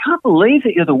 he said, "I can't believe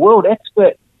that you're the world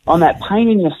expert on that pain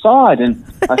in your side." And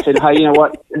I said, "Hey, you know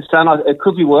what, son, it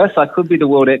could be worse. I could be the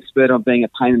world expert on being a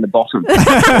pain in the bottom."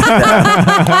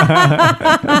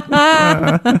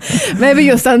 Maybe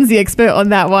your son's the expert on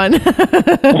that one.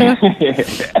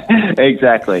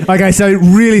 Exactly. Okay, so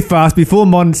really fast, before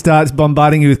Mon starts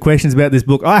bombarding you with questions about this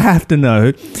book, I have to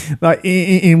know, like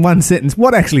in one sentence,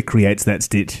 what actually creates that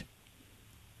stitch?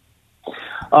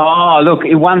 Oh, look,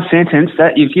 in one sentence,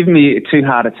 that you've given me too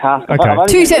hard a task. Okay. I've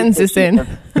only Two been sentences then.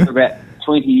 For about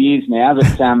 20 years now,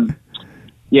 but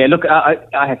yeah, look,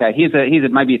 okay, here's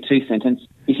maybe a two sentence.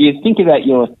 If you think about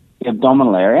your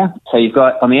abdominal area, so you've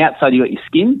got, on the outside, you've got your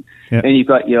skin, Yep. then you've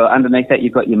got underneath that,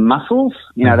 you've got your muscles,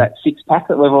 you know, that six-pack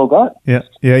that we've all got. Yeah.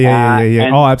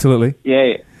 And- Oh, absolutely.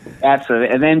 Yeah, absolutely.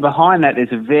 And then behind that,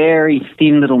 there's a very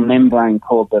thin little membrane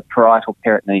called the parietal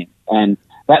peritoneum, and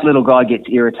that little guy gets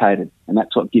irritated, and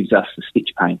that's what gives us the stitch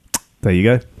pain. There you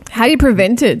go. How do you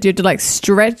prevent it? Do you have to like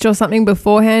stretch or something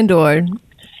beforehand, or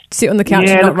sit on the couch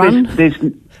and not run?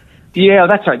 Yeah,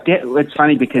 that's right. It's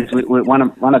funny because one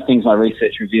of the things my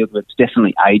research revealed was it's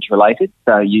definitely age related.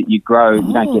 So you grow,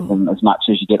 you don't get them as much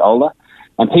as you get older.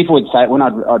 And people would say, when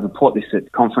I'd report this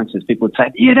at conferences, people would say,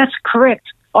 "Yeah, that's correct.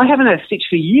 I haven't had a stitch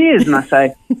for years." And I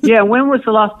say, "Yeah, when was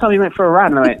the last time you went for a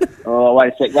run?" And I went, "Oh,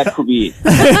 wait a sec, that could be it."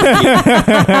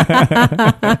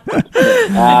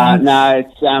 No,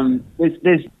 it's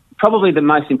there's probably the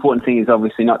most important thing is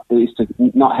obviously to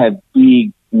not have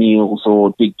big meals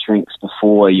or big drinks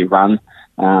before you run.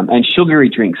 And sugary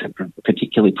drinks are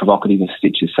particularly provocative of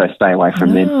stitches, so stay away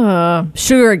from them. Oh,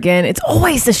 sugar again. It's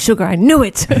always the sugar. I knew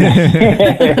it.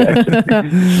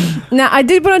 Now, I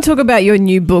did want to talk about your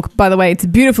new book. By the way, it's a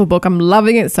beautiful book. I'm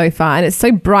loving it so far, and it's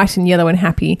so bright and yellow and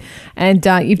happy. And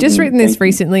you've just written this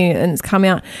recently, and it's come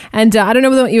out. And I don't know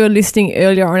whether you were listening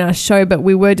earlier on our show, but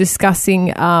we were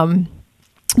discussing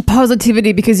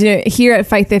positivity, because here at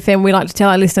Faith FM we like to tell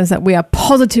our listeners that we are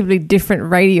positively different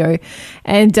radio,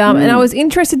 and I was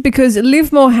interested because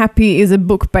Live More Happy is a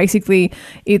book. Basically,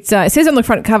 it says on the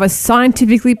front cover,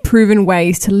 scientifically proven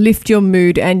ways to lift your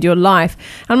mood and your life.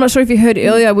 I'm not sure if you heard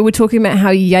earlier, we were talking about how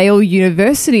Yale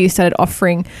University started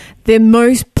offering their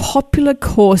most popular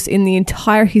course in the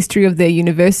entire history of their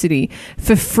university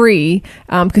for free,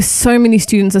 because so many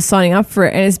students are signing up for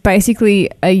it, and it's basically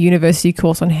a university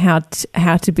course on how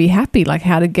to be happy, like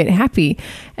how to get happy.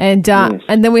 And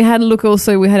and then we had a look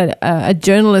also, we had a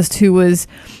journalist who was,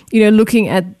 looking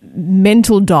at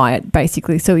mental diet,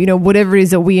 basically. So, whatever it is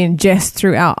that we ingest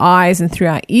through our eyes and through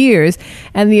our ears,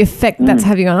 and the effect that's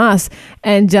having on us.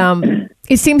 And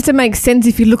it seems to make sense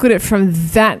if you look at it from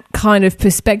that kind of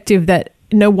perspective, that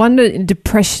no wonder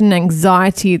depression,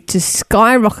 anxiety just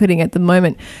skyrocketing at the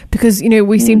moment, because,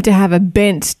 we seem to have a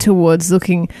bent towards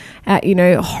looking at,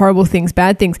 horrible things,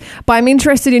 bad things. But I'm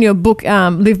interested in your book,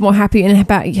 Live More Happy, and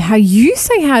about how you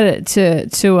say how to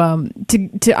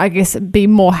I guess, be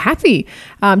more happy,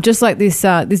 just like this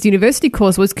university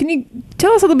course was. Can you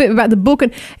tell us a little bit about the book,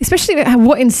 and especially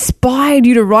what inspired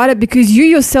you to write it? Because you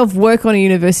yourself work on a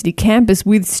university campus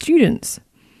with students.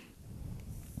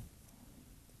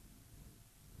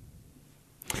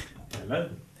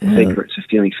 Secrets of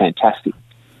feeling fantastic,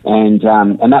 and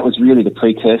that was really the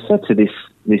precursor to this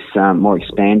more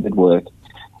expanded work,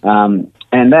 and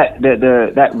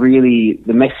that really,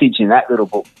 the message in that little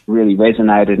book really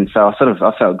resonated, and so I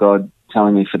felt God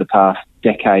telling me for the past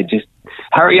decade, just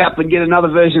hurry up and get another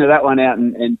version of that one out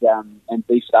and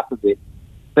beef it up a bit.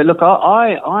 But look,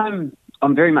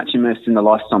 I'm very much immersed in the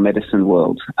lifestyle medicine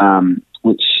world,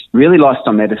 which really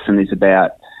lifestyle medicine is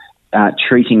about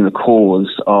treating the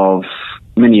cause of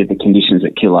many of the conditions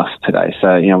that kill us today.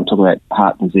 So, we're talking about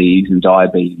heart disease and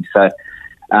diabetes. So,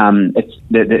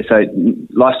 so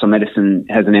lifestyle medicine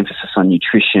has an emphasis on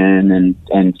nutrition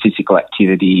and physical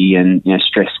activity and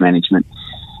stress management.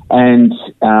 And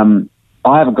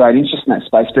I have a great interest in that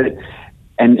space, but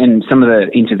and some of the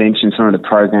interventions, some of the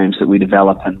programs that we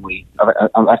develop, and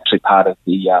I'm actually part of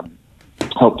the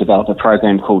help develop a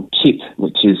program called CHIP,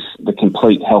 which is the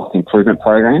Complete Health Improvement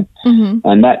Program,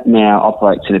 and that now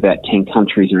operates in about 10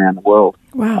 countries around the world.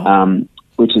 Wow.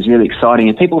 Which is really exciting,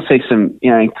 and people see some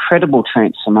incredible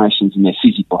transformations in their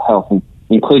physical health,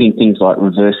 including things like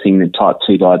reversing the type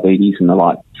 2 diabetes and the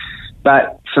like.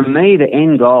 But for me, the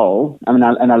end goal, and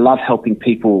I love helping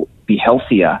people be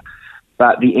healthier,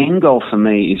 but the end goal for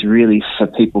me is really for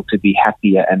people to be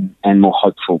happier and more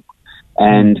hopeful.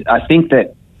 And I think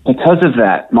that because of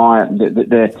that,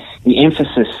 the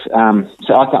emphasis. So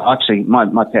my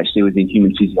PhD was in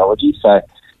human physiology, so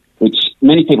which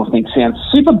many people think sounds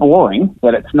super boring,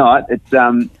 but it's not.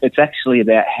 It's actually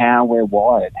about how we're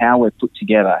wired, how we're put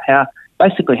together, how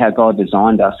God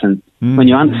designed us, and when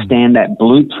you understand that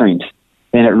blueprint,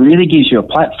 then it really gives you a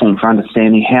platform for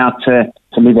understanding how to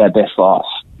live our best life,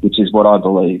 which is what I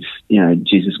believe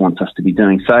Jesus wants us to be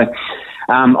doing. So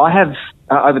I have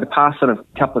over the past sort of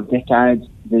couple of decades,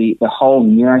 the whole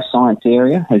neuroscience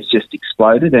area has just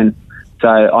exploded, and so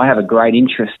I have a great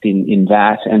interest in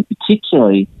that, and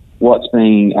particularly what's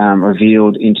being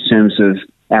revealed in terms of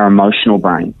our emotional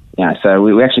brain. So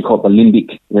we actually call it the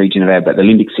limbic region of the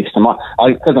limbic system.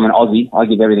 Because I'm an Aussie, I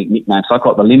give everything nicknames, so I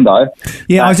call it the limbo.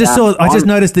 Yeah, I just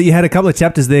noticed that you had a couple of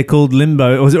chapters there called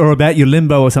limbo, or about your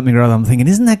limbo or something or other. I'm thinking,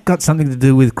 isn't that got something to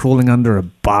do with crawling under a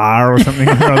bar or something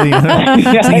or other?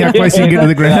 Seeing how close you can get to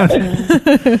the ground.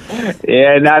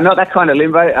 Yeah, no, not that kind of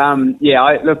limbo. As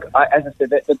I said,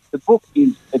 the book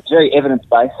it's very evidence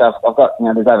based. So I've got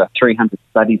there's over 300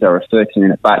 studies I refer to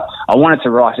in it, but I wanted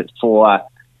to write it for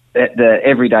the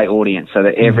everyday audience, so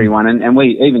that everyone and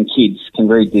we, even kids, can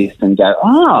read this and go,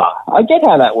 I get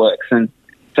how that works. And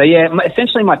so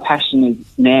essentially my passion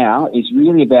is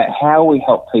really about how we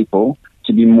help people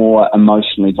to be more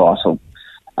emotionally vital.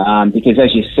 Because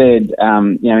as you said,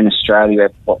 in Australia, we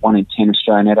have 1 in 10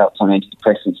 Australian adults on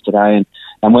antidepressants today,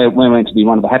 and we're meant to be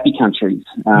one of the happy countries.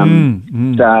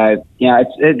 So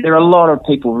there are a lot of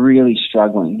people really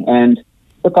struggling, and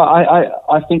look,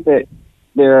 I think that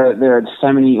there are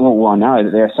so many. Well, I know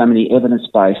that there are so many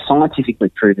evidence-based, scientifically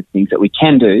proven things that we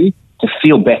can do to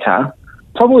feel better,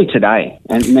 probably today,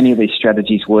 and many of these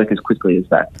strategies work as quickly as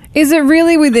that. Is it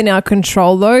really within our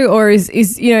control, though, or is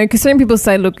because some people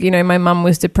say, look, my mum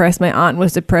was depressed, my aunt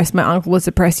was depressed, my uncle was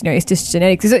depressed, it's just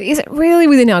genetics. Is it really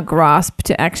within our grasp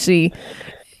to actually,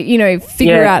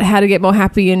 figure out how to get more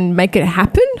happy and make it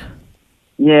happen?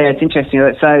 Yeah, it's interesting.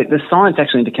 So the science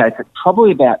actually indicates that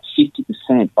probably about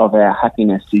 50% of our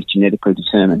happiness is genetically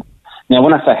determined. Now,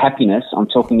 when I say happiness, I'm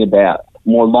talking about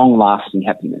more long-lasting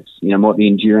happiness, more the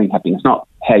enduring happiness, not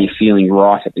how you're feeling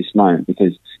right at this moment.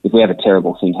 Because if we have a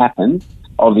terrible thing happen,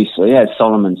 obviously, as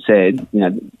Solomon said,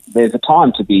 there's a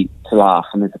time to laugh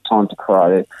and there's a time to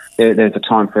cry. There's a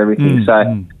time for everything.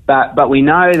 But we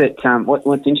know that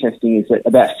what's interesting is that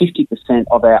about 50%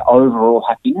 of our overall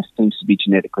happiness seems to be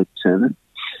genetically determined.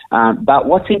 But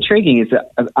what's intriguing is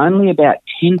that only about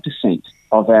 10%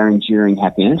 of our enduring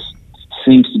happiness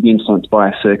seems to be influenced by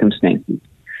our circumstances,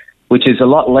 which is a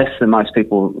lot less than most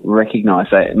people recognise.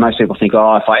 Most people think,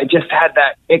 if I just had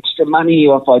that extra money,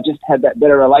 or if I just had that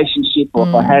better relationship, or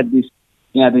if I had this,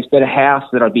 this better house,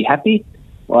 that I'd be happy.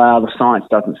 Well, the science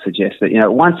doesn't suggest that.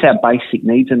 Once our basic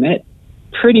needs are met,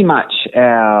 pretty much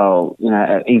our,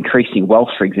 increasing wealth,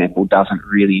 for example, doesn't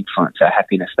really influence our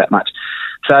happiness that much.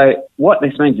 So what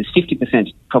this means is 50%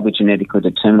 is probably genetically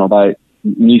determined, although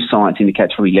new science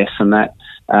indicates probably less than that.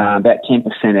 About 10%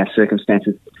 our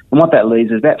circumstances. And what that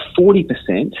leaves is about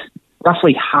 40%,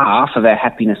 roughly half of our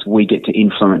happiness we get to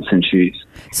influence and choose.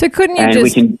 So couldn't you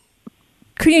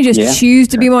just choose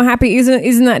to be more happy?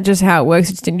 Isn't that just how it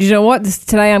works? Do you know what?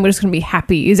 Today I'm just going to be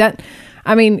happy. Is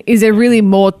there really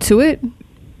more to it?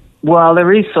 Well,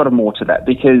 there is sort of more to that,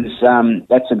 because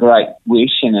that's a great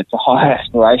wish and it's a high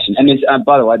aspiration. And there's,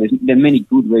 by the way, there are many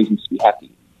good reasons to be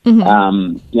happy.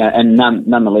 Mm-hmm. And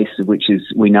none the least of which is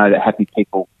we know that happy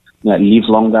people live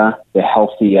longer, they're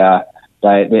healthier,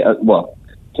 the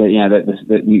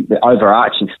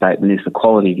overarching statement is the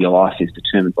quality of your life is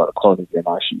determined by the quality of your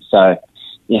emotions. So,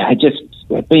 just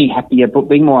being happier,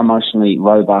 being more emotionally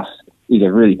robust is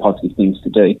a really positive things to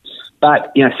do.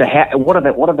 But so what are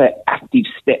the active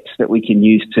steps that we can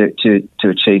use to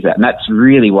achieve that? And that's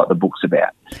really what the book's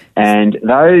about. And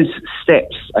those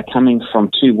steps are coming from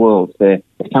two worlds. They're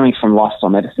coming from lifestyle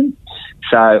medicine.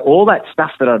 So all that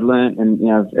stuff that I've learned and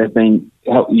have been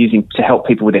using to help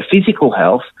people with their physical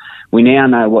health, we now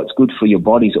know what's good for your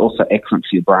body is also excellent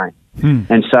for your brain.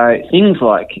 And so things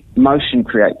like motion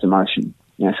creates emotion.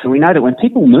 So we know that when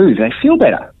people move, they feel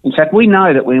better. In fact, we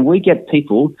know that when we get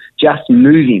people just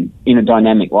moving in a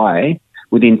dynamic way,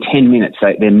 within 10 minutes,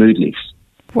 their mood lifts.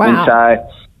 Wow.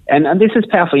 And this is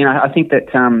powerful. I think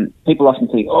that people often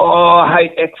think, I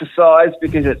hate exercise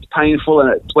because it's painful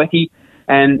and it's sweaty.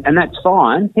 And that's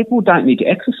fine. People don't need to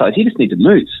exercise. You just need to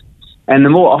move. And the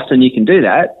more often you can do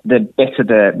that, the better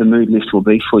the mood lift will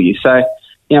be for you. So,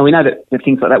 we know that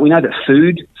things like that. We know that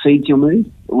food feeds your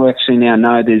mood. We actually now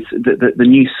know there's the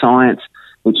new science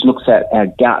which looks at our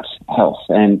gut health,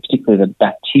 and particularly the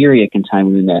bacteria contained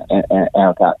within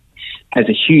our gut has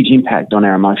a huge impact on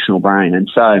our emotional brain. And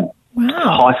so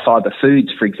high fibre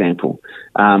foods, for example.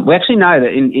 We actually know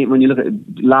that when you look at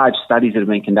large studies that have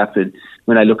been conducted,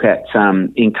 when they look at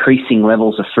increasing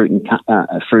levels of fruit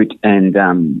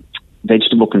and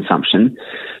vegetable consumption,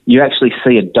 you actually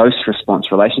see a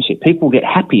dose-response relationship. People get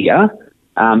happier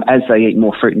as they eat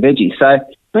more fruit and veggies. So, I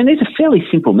mean, these are fairly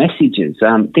simple messages.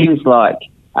 Things like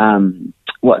one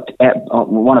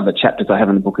of the chapters I have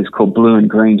in the book is called Blue and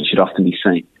Green Should Often Be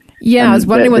Seen. Yeah, and I was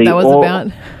wondering what that was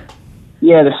about.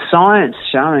 Yeah, the science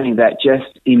showing that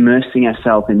just immersing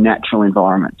ourselves in natural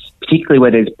environments, particularly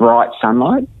where there's bright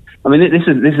sunlight. I mean, these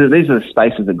are the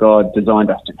spaces that God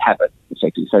designed us to inhabit,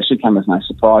 effectively, so it should come as no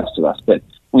surprise to us. But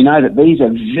we know that these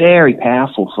are very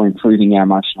powerful for improving our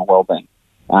emotional well-being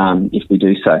if we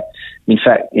do so. In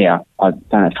fact, I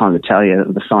don't have time to tell you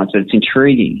the science, but it's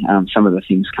intriguing, some of the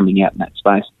things coming out in that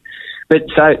space. But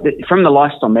so from the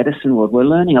lifestyle medicine world, we're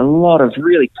learning a lot of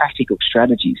really practical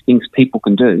strategies, things people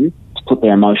can do to put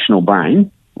their emotional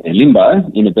brain, their limbo,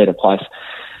 in a better place.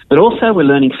 But also we're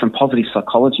learning from positive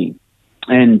psychology.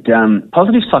 And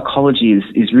positive psychology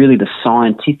is really the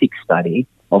scientific study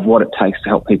of what it takes to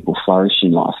help people flourish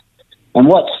in life. And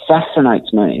what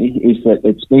fascinates me is that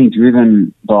it's being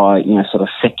driven by, sort of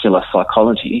secular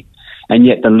psychology, and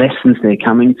yet the lessons they're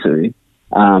coming to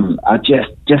are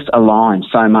just aligned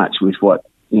so much with what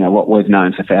we've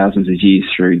known for thousands of years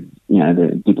through,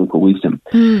 the biblical wisdom.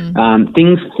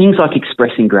 Things like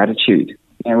expressing gratitude.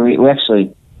 We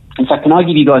actually, in fact, can I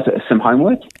give you guys some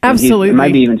homework? Absolutely.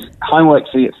 Maybe even homework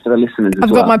for the listeners as well.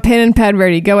 I've got my pen and pad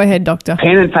ready. Go ahead, Doctor.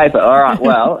 Pen and paper. All right.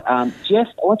 Well, I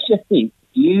want you to think.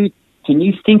 Can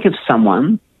you think of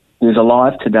someone who's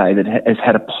alive today that has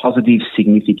had a positive,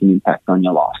 significant impact on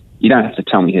your life? You don't have to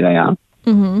tell me who they are.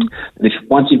 Mm-hmm. But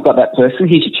once you've got that person,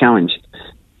 here's your challenge.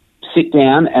 Sit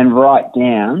down and write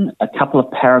down a couple of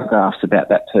paragraphs about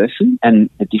that person and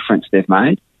the difference they've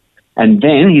made. And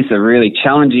then here's the really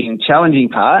challenging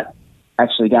part.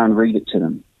 Actually go and read it to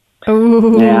them.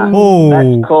 Ooh. Now,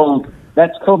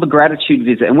 that's called the gratitude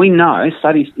visit. And we know,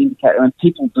 studies indicate when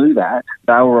people do that,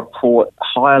 they will report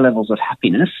higher levels of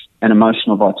happiness and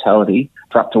emotional vitality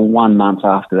for up to 1 month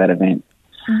after that event.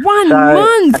 1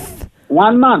 month?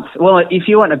 1 month. Well, if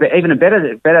you want even a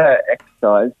better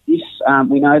exercise,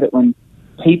 we know that when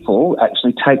people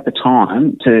actually take the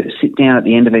time to sit down at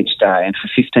the end of each day and for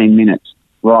 15 minutes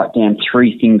write down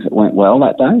 3 things that went well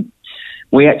that day,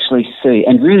 we actually see,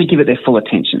 and really give it their full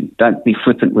attention. Don't be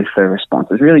flippant with the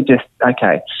responses. Really just,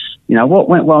 okay, what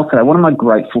went well today? What am I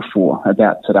grateful for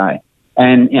about today?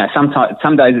 And, some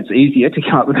days it's easier to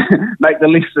come up with, make the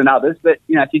list than others. But,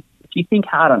 if you think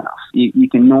hard enough, you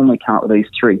can normally come up with these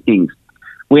 3 things.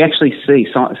 We actually see,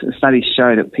 studies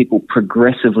show that people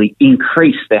progressively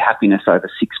increase their happiness over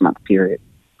a 6-month period.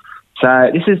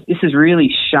 So this is really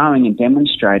showing and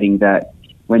demonstrating that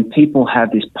when people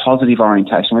have this positive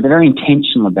orientation, where they're very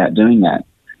intentional about doing that,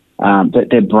 that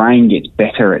their brain gets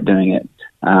better at doing it.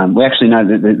 We actually know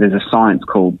that there's a science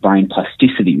called brain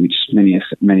plasticity, which many of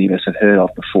us have heard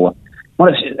of before.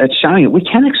 What it's showing that we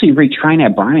can actually retrain our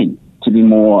brain to be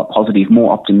more positive,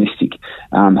 more optimistic,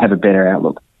 have a better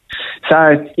outlook.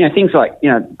 So, things like,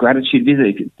 gratitude visit,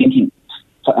 if you're thinking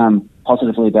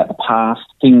positively about the past,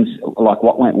 things like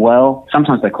what went well.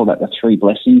 Sometimes they call that the 3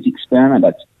 blessings experiment.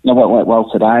 That's what went well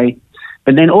today.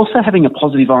 But then also having a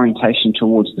positive orientation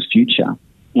towards the future.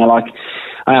 Like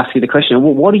I ask you the question,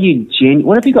 what have you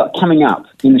got coming up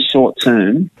in the short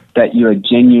term that you are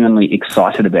genuinely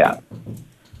excited about?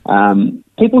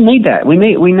 People need that. We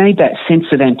need that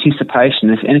sense of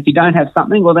anticipation. And if you don't have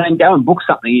something, well, then go and book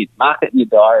something in, mark it in your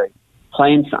diary,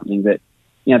 plan something that,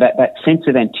 that sense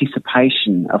of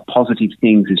anticipation of positive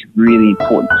things is really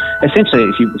important. Essentially,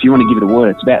 if you want to give it a word,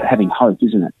 it's about having hope,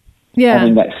 isn't it? Yeah.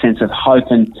 Having that sense of hope.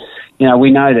 And,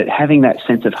 we know that having that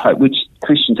sense of hope, which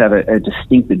Christians have a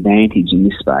distinct advantage in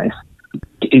this space,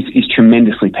 is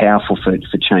tremendously powerful for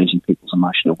changing people's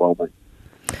emotional well-being.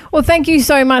 Well, thank you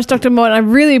so much, Dr. Morton. I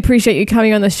really appreciate you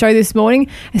coming on the show this morning.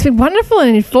 It's been wonderful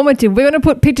and informative. We're going to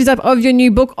put pictures up of your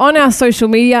new book on our social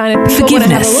media. And if people want to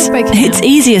have a look, they can. It's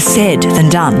easier said than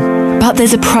done. But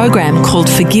there's a program called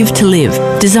Forgive to Live,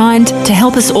 designed to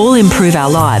help us all improve our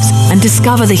lives and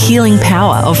discover the healing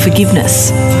power of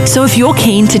forgiveness. So if you're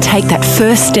keen to take that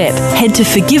first step, head to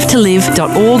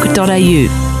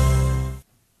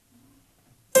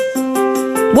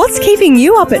forgivetolive.org.au. What's keeping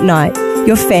you up at night?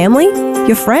 Your family?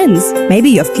 Your friends?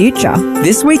 Maybe your future?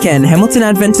 This weekend, Hamilton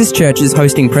Adventist Church is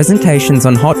hosting presentations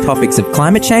on hot topics of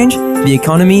climate change, the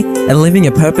economy, and living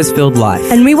a purpose-filled life.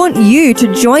 And we want you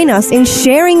to join us in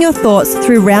sharing your thoughts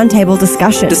through roundtable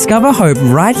discussion. Discover hope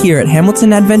right here at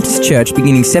Hamilton Adventist Church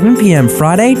beginning 7 p.m.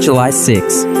 Friday, July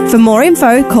 6. For more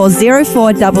info, call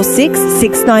 0466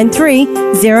 693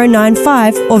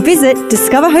 095 or visit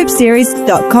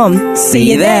discoverhopeseries.com.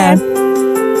 See you there.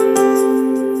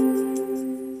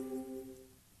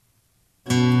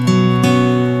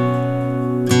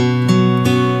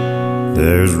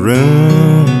 There's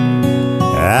room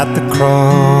at the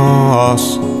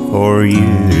cross for you.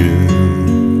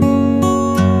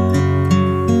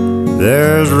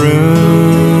 There's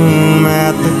room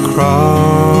at the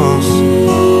cross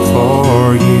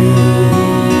for you.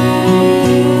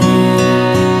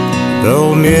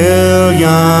 Though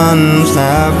millions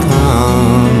have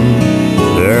come,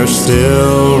 there's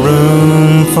still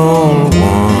room for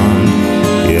one.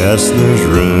 Yes, there's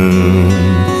room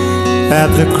at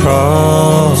the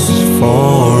cross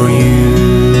for you.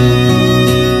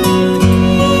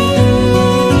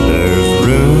 There's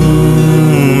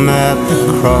room at the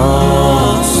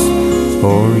cross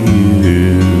for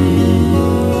you.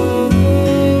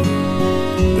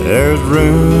 There's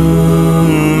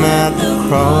room at the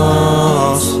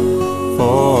cross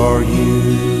for you.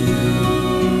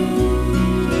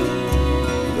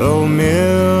 Though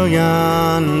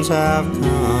millions have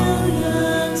come,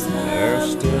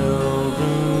 there's still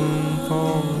room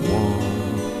for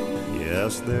one.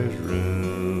 Yes, there's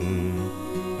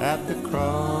room at the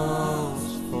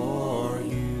cross for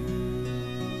you.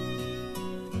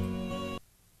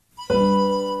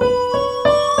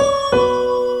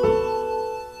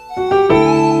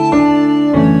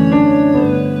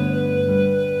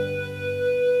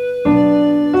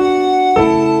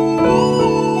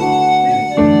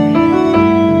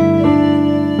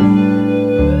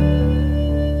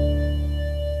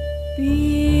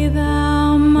 Be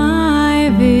thou my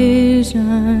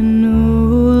vision, O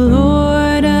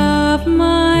Lord of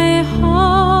my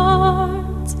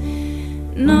heart,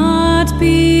 not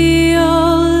be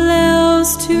all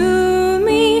else to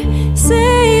me,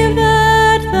 save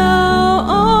that thou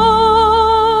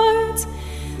art.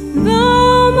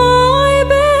 Thou my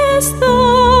best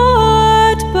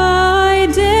thought by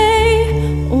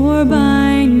day or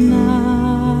by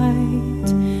night,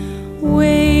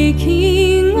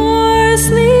 waking or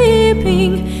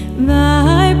sleeping,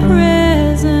 thy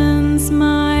presence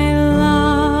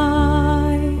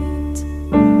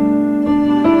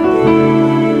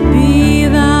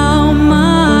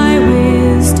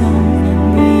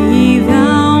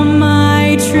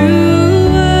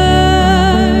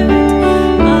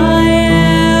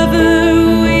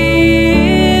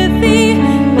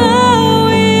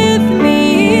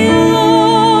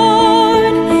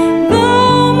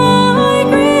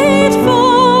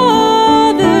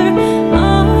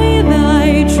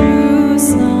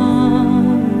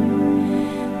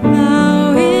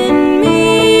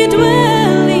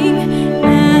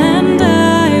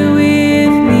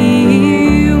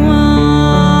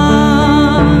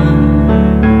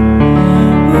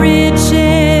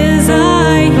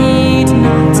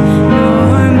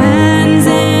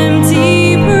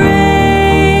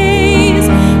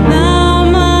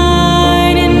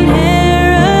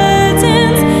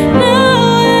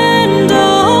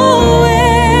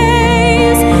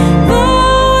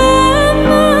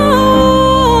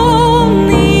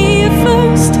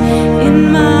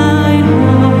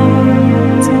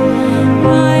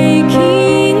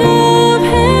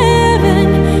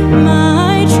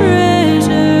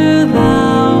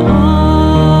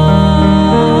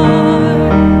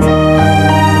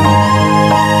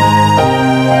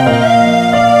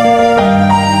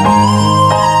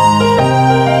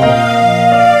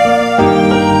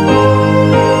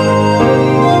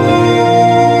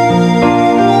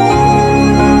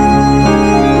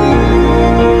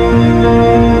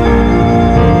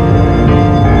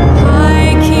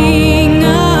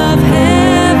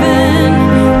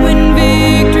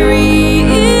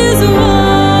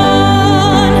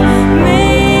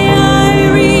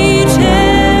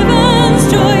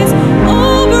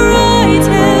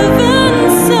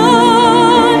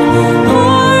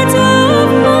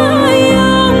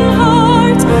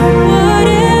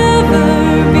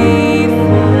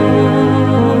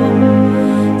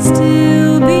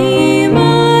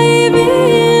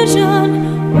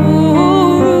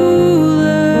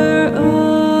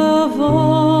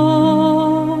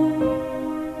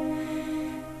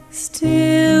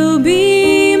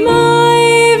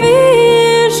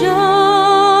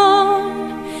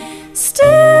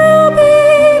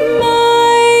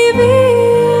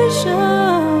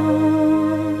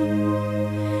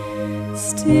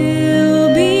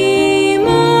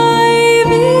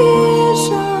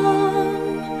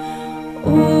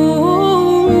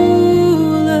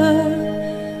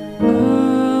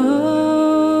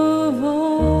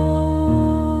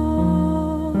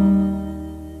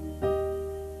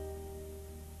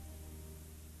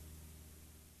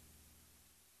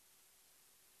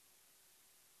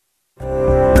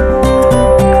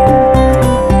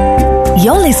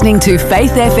listening to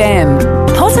Faith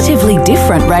FM, positively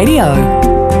different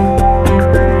radio.